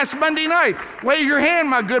baptized him last Monday night. Wave your hand,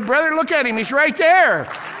 my good brother. Look at him. He's right there.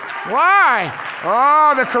 Why?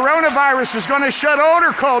 Oh, the coronavirus is going to shut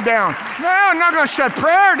altar call down. No, I'm not going to shut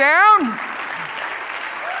prayer down.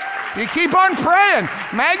 You keep on praying,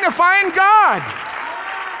 magnifying God.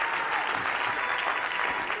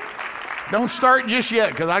 Don't start just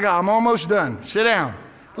yet, because I'm almost done. Sit down.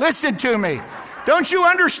 Listen to me. Don't you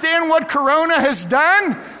understand what Corona has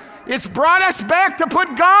done? It's brought us back to put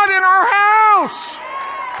God in our house.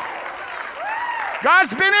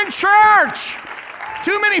 God's been in church.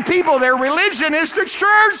 Too many people, their religion is the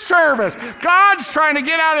church service. God's trying to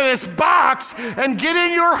get out of this box and get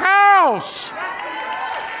in your house.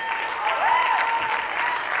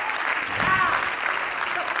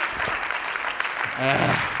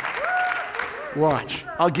 Watch.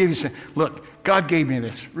 I'll give you some. Look, God gave me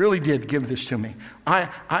this. Really did give this to me.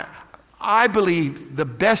 I believe the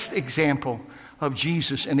best example of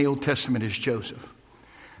Jesus in the Old Testament is Joseph.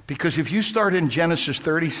 Because if you start in Genesis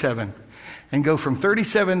 37 and go from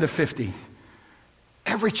 37 to 50,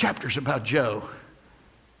 every chapter is about Joe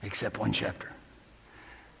except one chapter.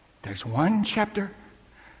 There's one chapter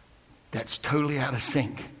that's totally out of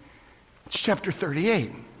sync. It's chapter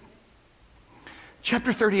 38.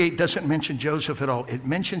 Chapter 38 doesn't mention Joseph at all. It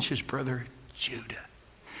mentions his brother Judah.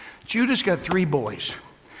 Judah's got 3 boys.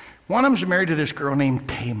 One of them's married to this girl named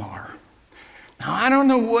Tamar. Now, I don't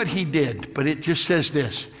know what he did, but it just says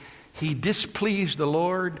this. He displeased the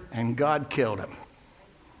Lord, and God killed him.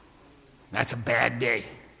 That's a bad day.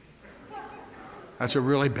 That's a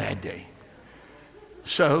really bad day.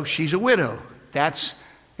 So she's a widow. That's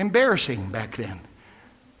embarrassing back then.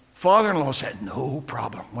 Father-in-law said, no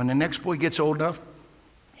problem. When the next boy gets old enough,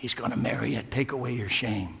 he's going to marry you, take away your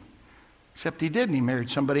shame. Except he didn't. He married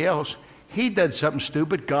somebody else. He did something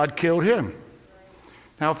stupid. God killed him.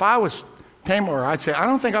 Now, if I was Tamar, I'd say, I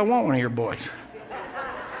don't think I want one of your boys.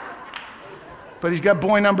 But he's got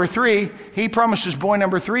boy number 3. He promises boy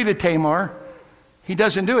number 3 to Tamar. He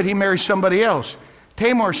doesn't do it. He marries somebody else.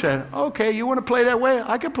 Tamar said, okay, you want to play that way?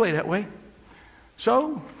 I can play that way.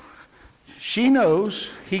 So she knows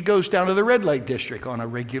he goes down to the red light district on a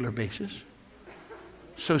regular basis.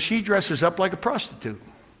 So she dresses up like a prostitute.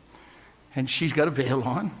 And she's got a veil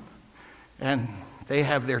on. And they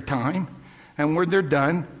have their time. And when they're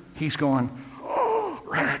done, he's going, oh,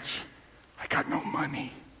 rats, I got no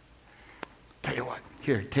money. Tell you what,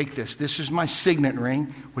 here, take this. This is my signet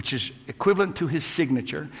ring, which is equivalent to his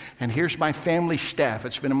signature. And here's my family staff.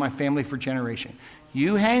 It's been in my family for generations.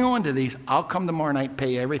 You hang on to these. I'll come tomorrow night,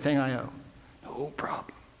 pay everything I owe. No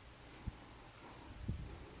problem.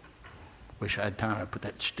 Wish I had time to put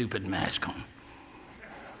that stupid mask on.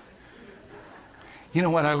 You know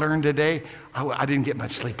what I learned today? I didn't get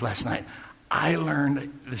much sleep last night. I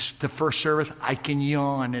learned this, the first service, I can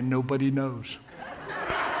yawn and nobody knows.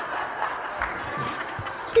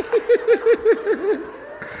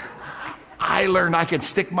 I learned I can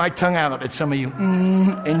stick my tongue out at some of you,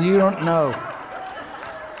 and you don't know.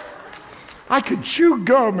 I could chew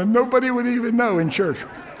gum and nobody would even know in church.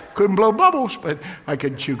 Couldn't blow bubbles, but I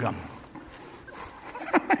could chew gum.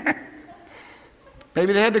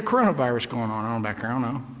 Maybe they had the coronavirus going on back there, I don't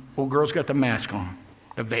know. Old girl's got the mask on,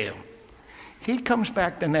 the veil. He comes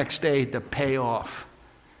back the next day to pay off.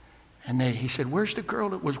 And he said, where's the girl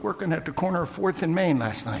that was working at the corner of 4th and Main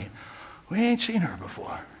last night? We ain't seen her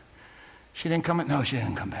before. She didn't come back? No, she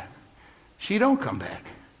didn't come back. She don't come back.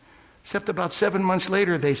 Except about 7 months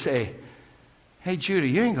later, they say, hey, Judah,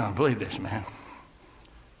 you ain't going to believe this, man.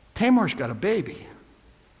 Tamar's got a baby.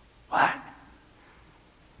 What?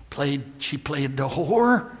 She played the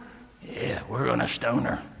whore? Yeah, we're going to stone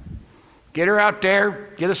her. Get her out there,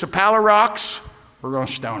 get us a pile of rocks, we're going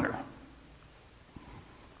to stone her.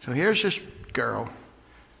 So here's this girl,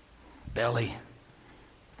 belly,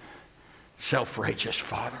 self-righteous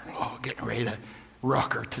father-in-law, getting ready to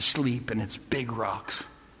rock her to sleep, and it's big rocks.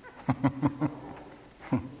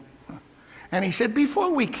 And he said,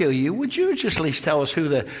 before we kill you, would you just at least tell us who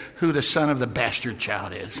the son of the bastard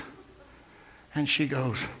child is? And she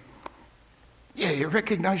goes, yeah, you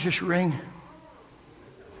recognize this ring?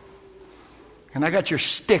 And I got your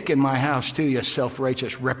stick in my house too, you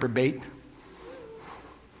self-righteous reprobate.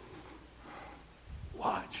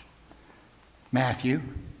 Watch. Matthew,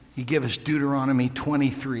 you give us Deuteronomy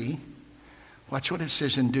 23. Watch what it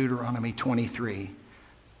says in Deuteronomy 23.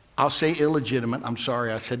 I'll say illegitimate. I'm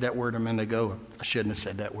sorry, I said that word a minute ago. I shouldn't have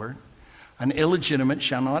said that word. An illegitimate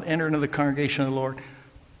shall not enter into the congregation of the Lord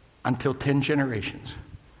until 10 generations.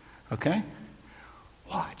 Okay?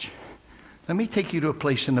 Watch. Let me take you to a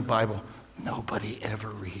place in the Bible nobody ever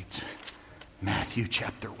reads. Matthew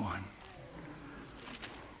chapter 1.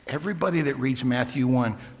 Everybody that reads Matthew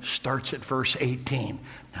 1 starts at verse 18.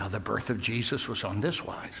 Now the birth of Jesus was on this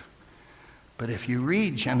wise. But if you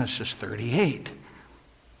read Genesis 38,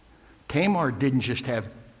 Tamar didn't just have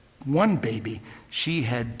one baby, she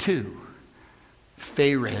had two.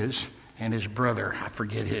 Pharez and his brother, I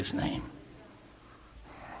forget his name.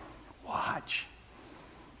 Watch.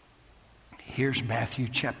 Here's Matthew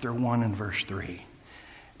chapter 1 and verse 3.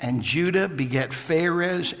 And Judah begat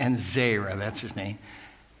Pharez and Zerah, that's his name.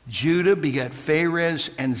 Judah begat Pharez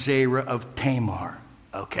and Zerah of Tamar.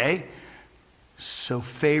 Okay? So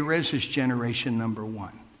Pharez is generation number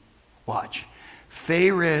 1. Watch.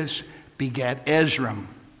 Pharez begat Ezram.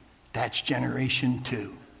 That's generation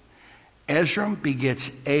 2. Ezram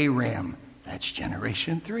begets Aram. That's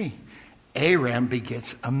generation 3. Aram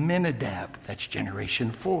begets Aminadab. That's generation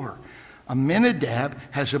 4. Aminadab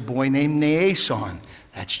has a boy named Naasson.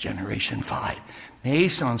 That's generation 5.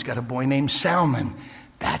 Naason's got a boy named Salmon.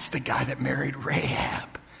 That's the guy that married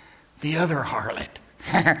Rahab, the other harlot.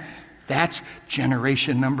 That's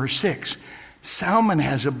generation number 6. Salmon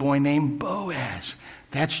has a boy named Boaz.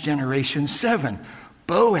 That's generation 7.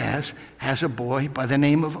 Boaz has a boy by the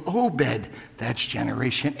name of Obed. That's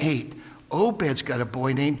generation 8. Obed's got a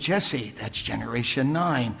boy named Jesse. That's generation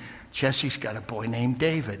 9. Jesse's got a boy named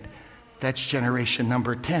David. That's generation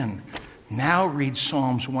number 10. Now read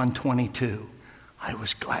Psalms 122. I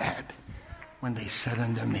was glad when they said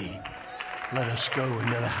unto me, let us go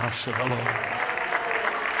into the house of the Lord.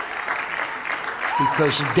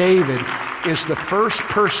 Because David is the first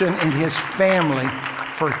person in his family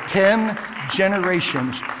for 10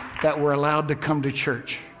 generations that were allowed to come to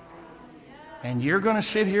church. And you're going to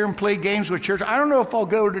sit here and play games with church. I don't know if I'll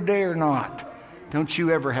go today or not. Don't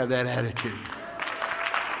you ever have that attitude.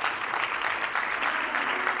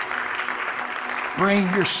 Bring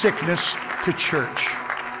your sickness to church.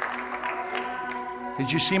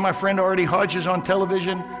 Did you see my friend Artie Hodges on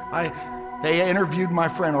television? They interviewed my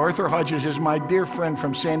friend. Arthur Hodges is my dear friend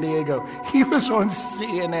from San Diego. He was on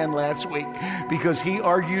CNN last week because he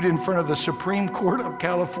argued in front of the Supreme Court of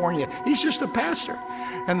California. He's just a pastor.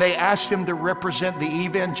 And they asked him to represent the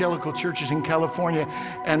evangelical churches in California.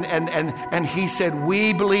 And he said,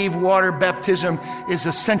 we believe water baptism is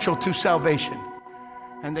essential to salvation.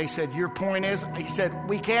 And they said, your point is? He said,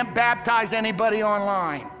 we can't baptize anybody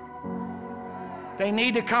online. They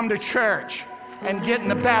need to come to church and get in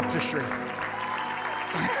the baptistry.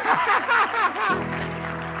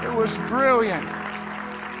 It was brilliant.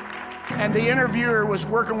 And the interviewer was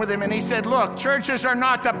working with him, and he said, look, churches are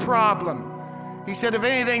not the problem. He said, if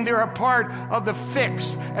anything, they're a part of the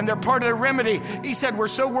fix, and they're part of the remedy. He said, we're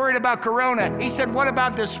so worried about corona. He said, what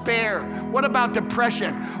about despair? What about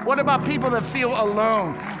depression? What about people that feel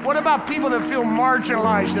alone? What about people that feel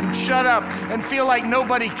marginalized and shut up and feel like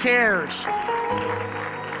nobody cares?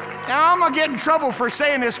 Now, I'm going to get in trouble for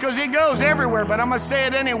saying this because it goes everywhere, but I'm going to say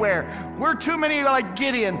it anywhere. We're too many like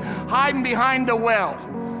Gideon, hiding behind the well.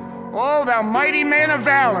 Oh, thou mighty man of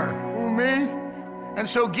valor. Who, me? And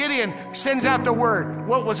so Gideon sends out the word.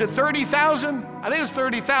 What was it, 30,000? I think it was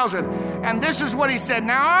 30,000. And this is what he said.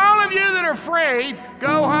 Now, all of you that are afraid,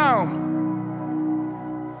 go home.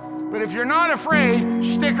 But if you're not afraid,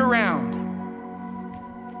 stick around.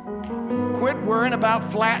 Quit worrying about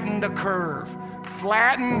flattening the curve.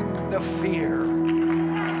 Flatten the fear.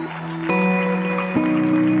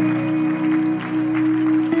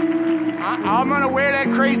 I'm going to wear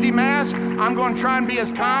that crazy mask. I'm going to try and be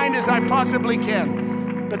as kind as I possibly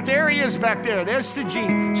can. But there he is back there. There's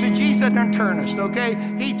Sajid. Sajid's an internist, okay?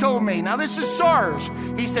 He told me, now this is SARS.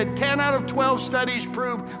 He said 10 out of 12 studies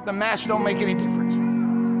prove the masks don't make any difference.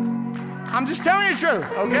 I'm just telling you the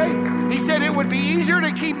truth, okay? He said it would be easier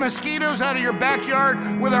to keep mosquitoes out of your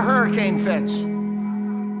backyard with a hurricane fence.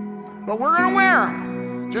 But we're going to wear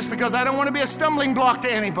them just because I don't want to be a stumbling block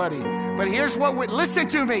to anybody. But here's what listen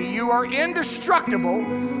to me. You are indestructible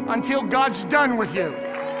until God's done with you.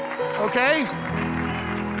 Okay?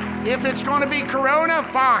 If it's going to be corona,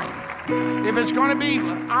 fine. If it's going to be,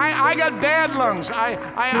 I got bad lungs.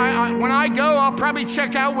 When I go, I'll probably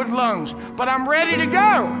check out with lungs. But I'm ready to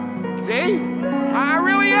go. See? I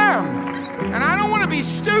really am. And I don't want to be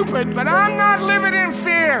stupid, but I'm not living in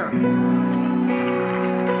fear.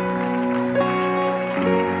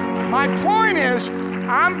 My point is,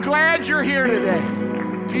 I'm glad you're here today.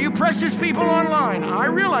 To you precious people online, I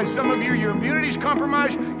realize some of you, your immunity's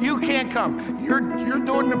compromised, you can't come. You're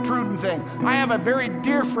doing the prudent thing. I have a very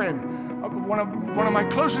dear friend, one of my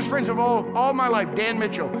closest friends of all my life, Dan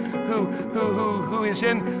Mitchell, who is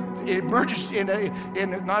in emergency,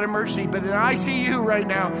 not emergency, but in ICU right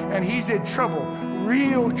now, and he's in trouble.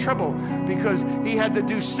 Real trouble, because he had to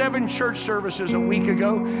do 7 church services a week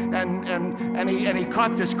ago, and he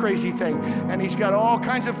caught this crazy thing, and he's got all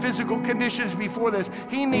kinds of physical conditions before this.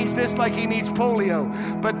 He needs this like he needs polio,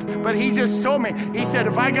 but he just told me, he said,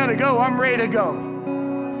 if I gotta go, I'm ready to go.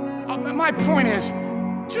 My point is,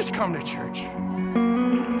 just come to church.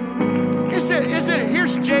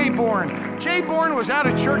 Here's Jay Bourne. Jay Bourne was out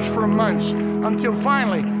of church for months until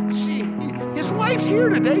finally, his wife's here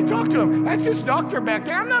today. Talk to him. That's his doctor back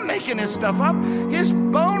there. I'm not making this stuff up. His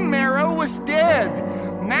bone marrow was dead.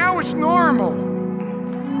 Now it's normal.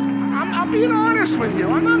 I'm being honest with you.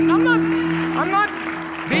 I'm not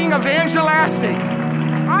being evangelistic.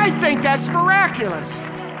 I think that's miraculous.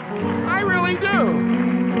 I really do.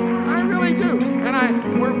 I really do.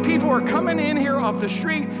 And where people are coming in here off the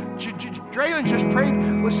street. Draylon just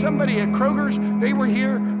prayed with somebody at Kroger's. They were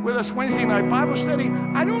here with us Wednesday night Bible study.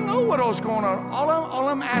 I don't know what all's going on. All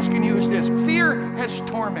I'm asking you is this. Fear has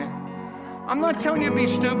torment. I'm not telling you to be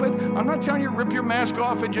stupid. I'm not telling you to rip your mask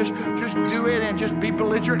off and just do it and just be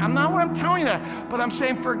belligerent. I'm not what I'm telling you that. But I'm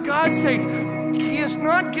saying, for God's sake, He has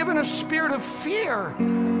not given a spirit of fear,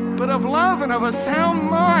 but of love and of a sound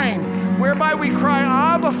mind, whereby we cry,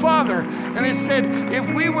 Abba, Father. And it said, if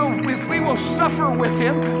we will suffer with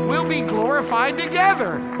Him, we'll be glorified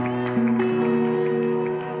together.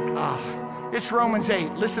 It's Romans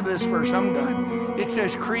 8. Listen to this verse. I'm done. It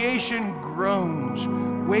says, creation groans,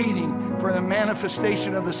 waiting for the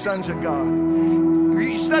manifestation of the sons of God.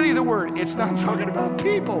 You study the word. It's not talking about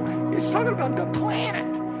people. It's talking about the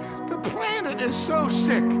planet. The planet is so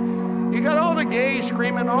sick. You got all the gays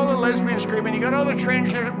screaming, all the lesbians screaming. You got all the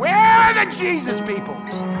transgender. Where are the Jesus people?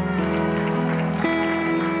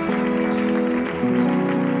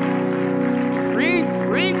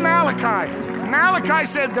 Read Malachi. Malachi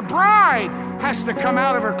said the bride has to come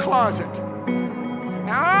out of her closet.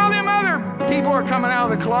 Now all them other people are coming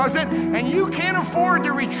out of the closet, and you can't afford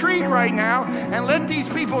to retreat right now and let these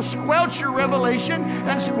people squelch your revelation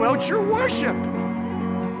and squelch your worship.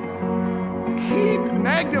 Keep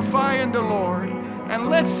magnifying the Lord, and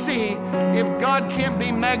let's see if God can't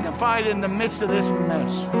be magnified in the midst of this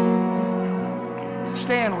mess.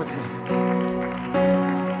 Stand with me.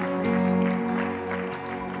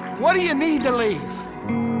 What do you need to leave?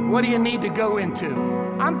 What do you need to go into?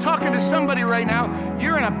 I'm talking to somebody right now.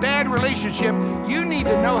 You're in a bad relationship. You need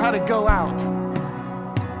to know how to go out.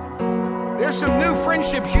 There's some new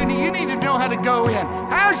friendships you need to know how to go in.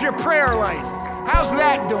 How's your prayer life? How's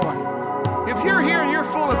that doing? If you're here and you're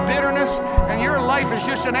full of bitterness and your life is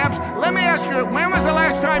just an let me ask you, when was the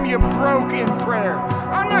last time you broke in prayer?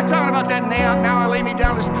 I'm not talking about that now I lay me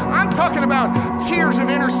down. I'm talking about tears of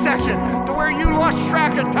intercession to where you lost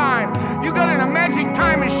track of time. You got in a magic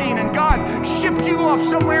time machine and God shipped you off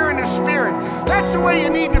somewhere in the Spirit. That's the way you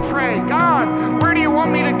need to pray. God, where do you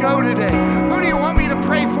want me to go today? Who do you want me to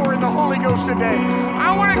pray for in the Holy Ghost today?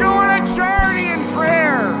 I want to go on a journey in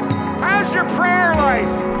prayer. How's your prayer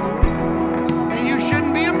life? You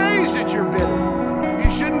shouldn't be amazed that you're bitter.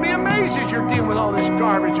 You shouldn't be amazed that you're dealing with all this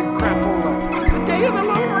garbage and crapola. The day of the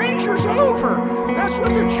Lone Ranger's over. That's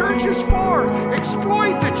what the church is for.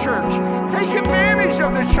 Exploit the church. Take advantage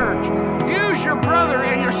of the church. Use your brother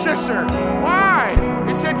and your sister. Why?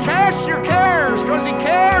 It said cast your cares because he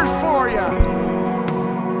cares for you.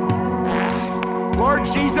 Lord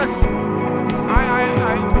Jesus,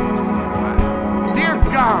 dear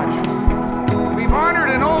God, we've honored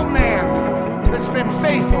an old man that's been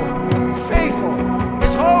faithful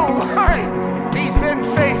his whole life. He's been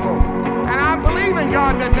faithful, and I'm believing,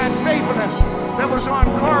 God, that faithfulness that was on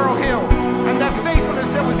Coral Hill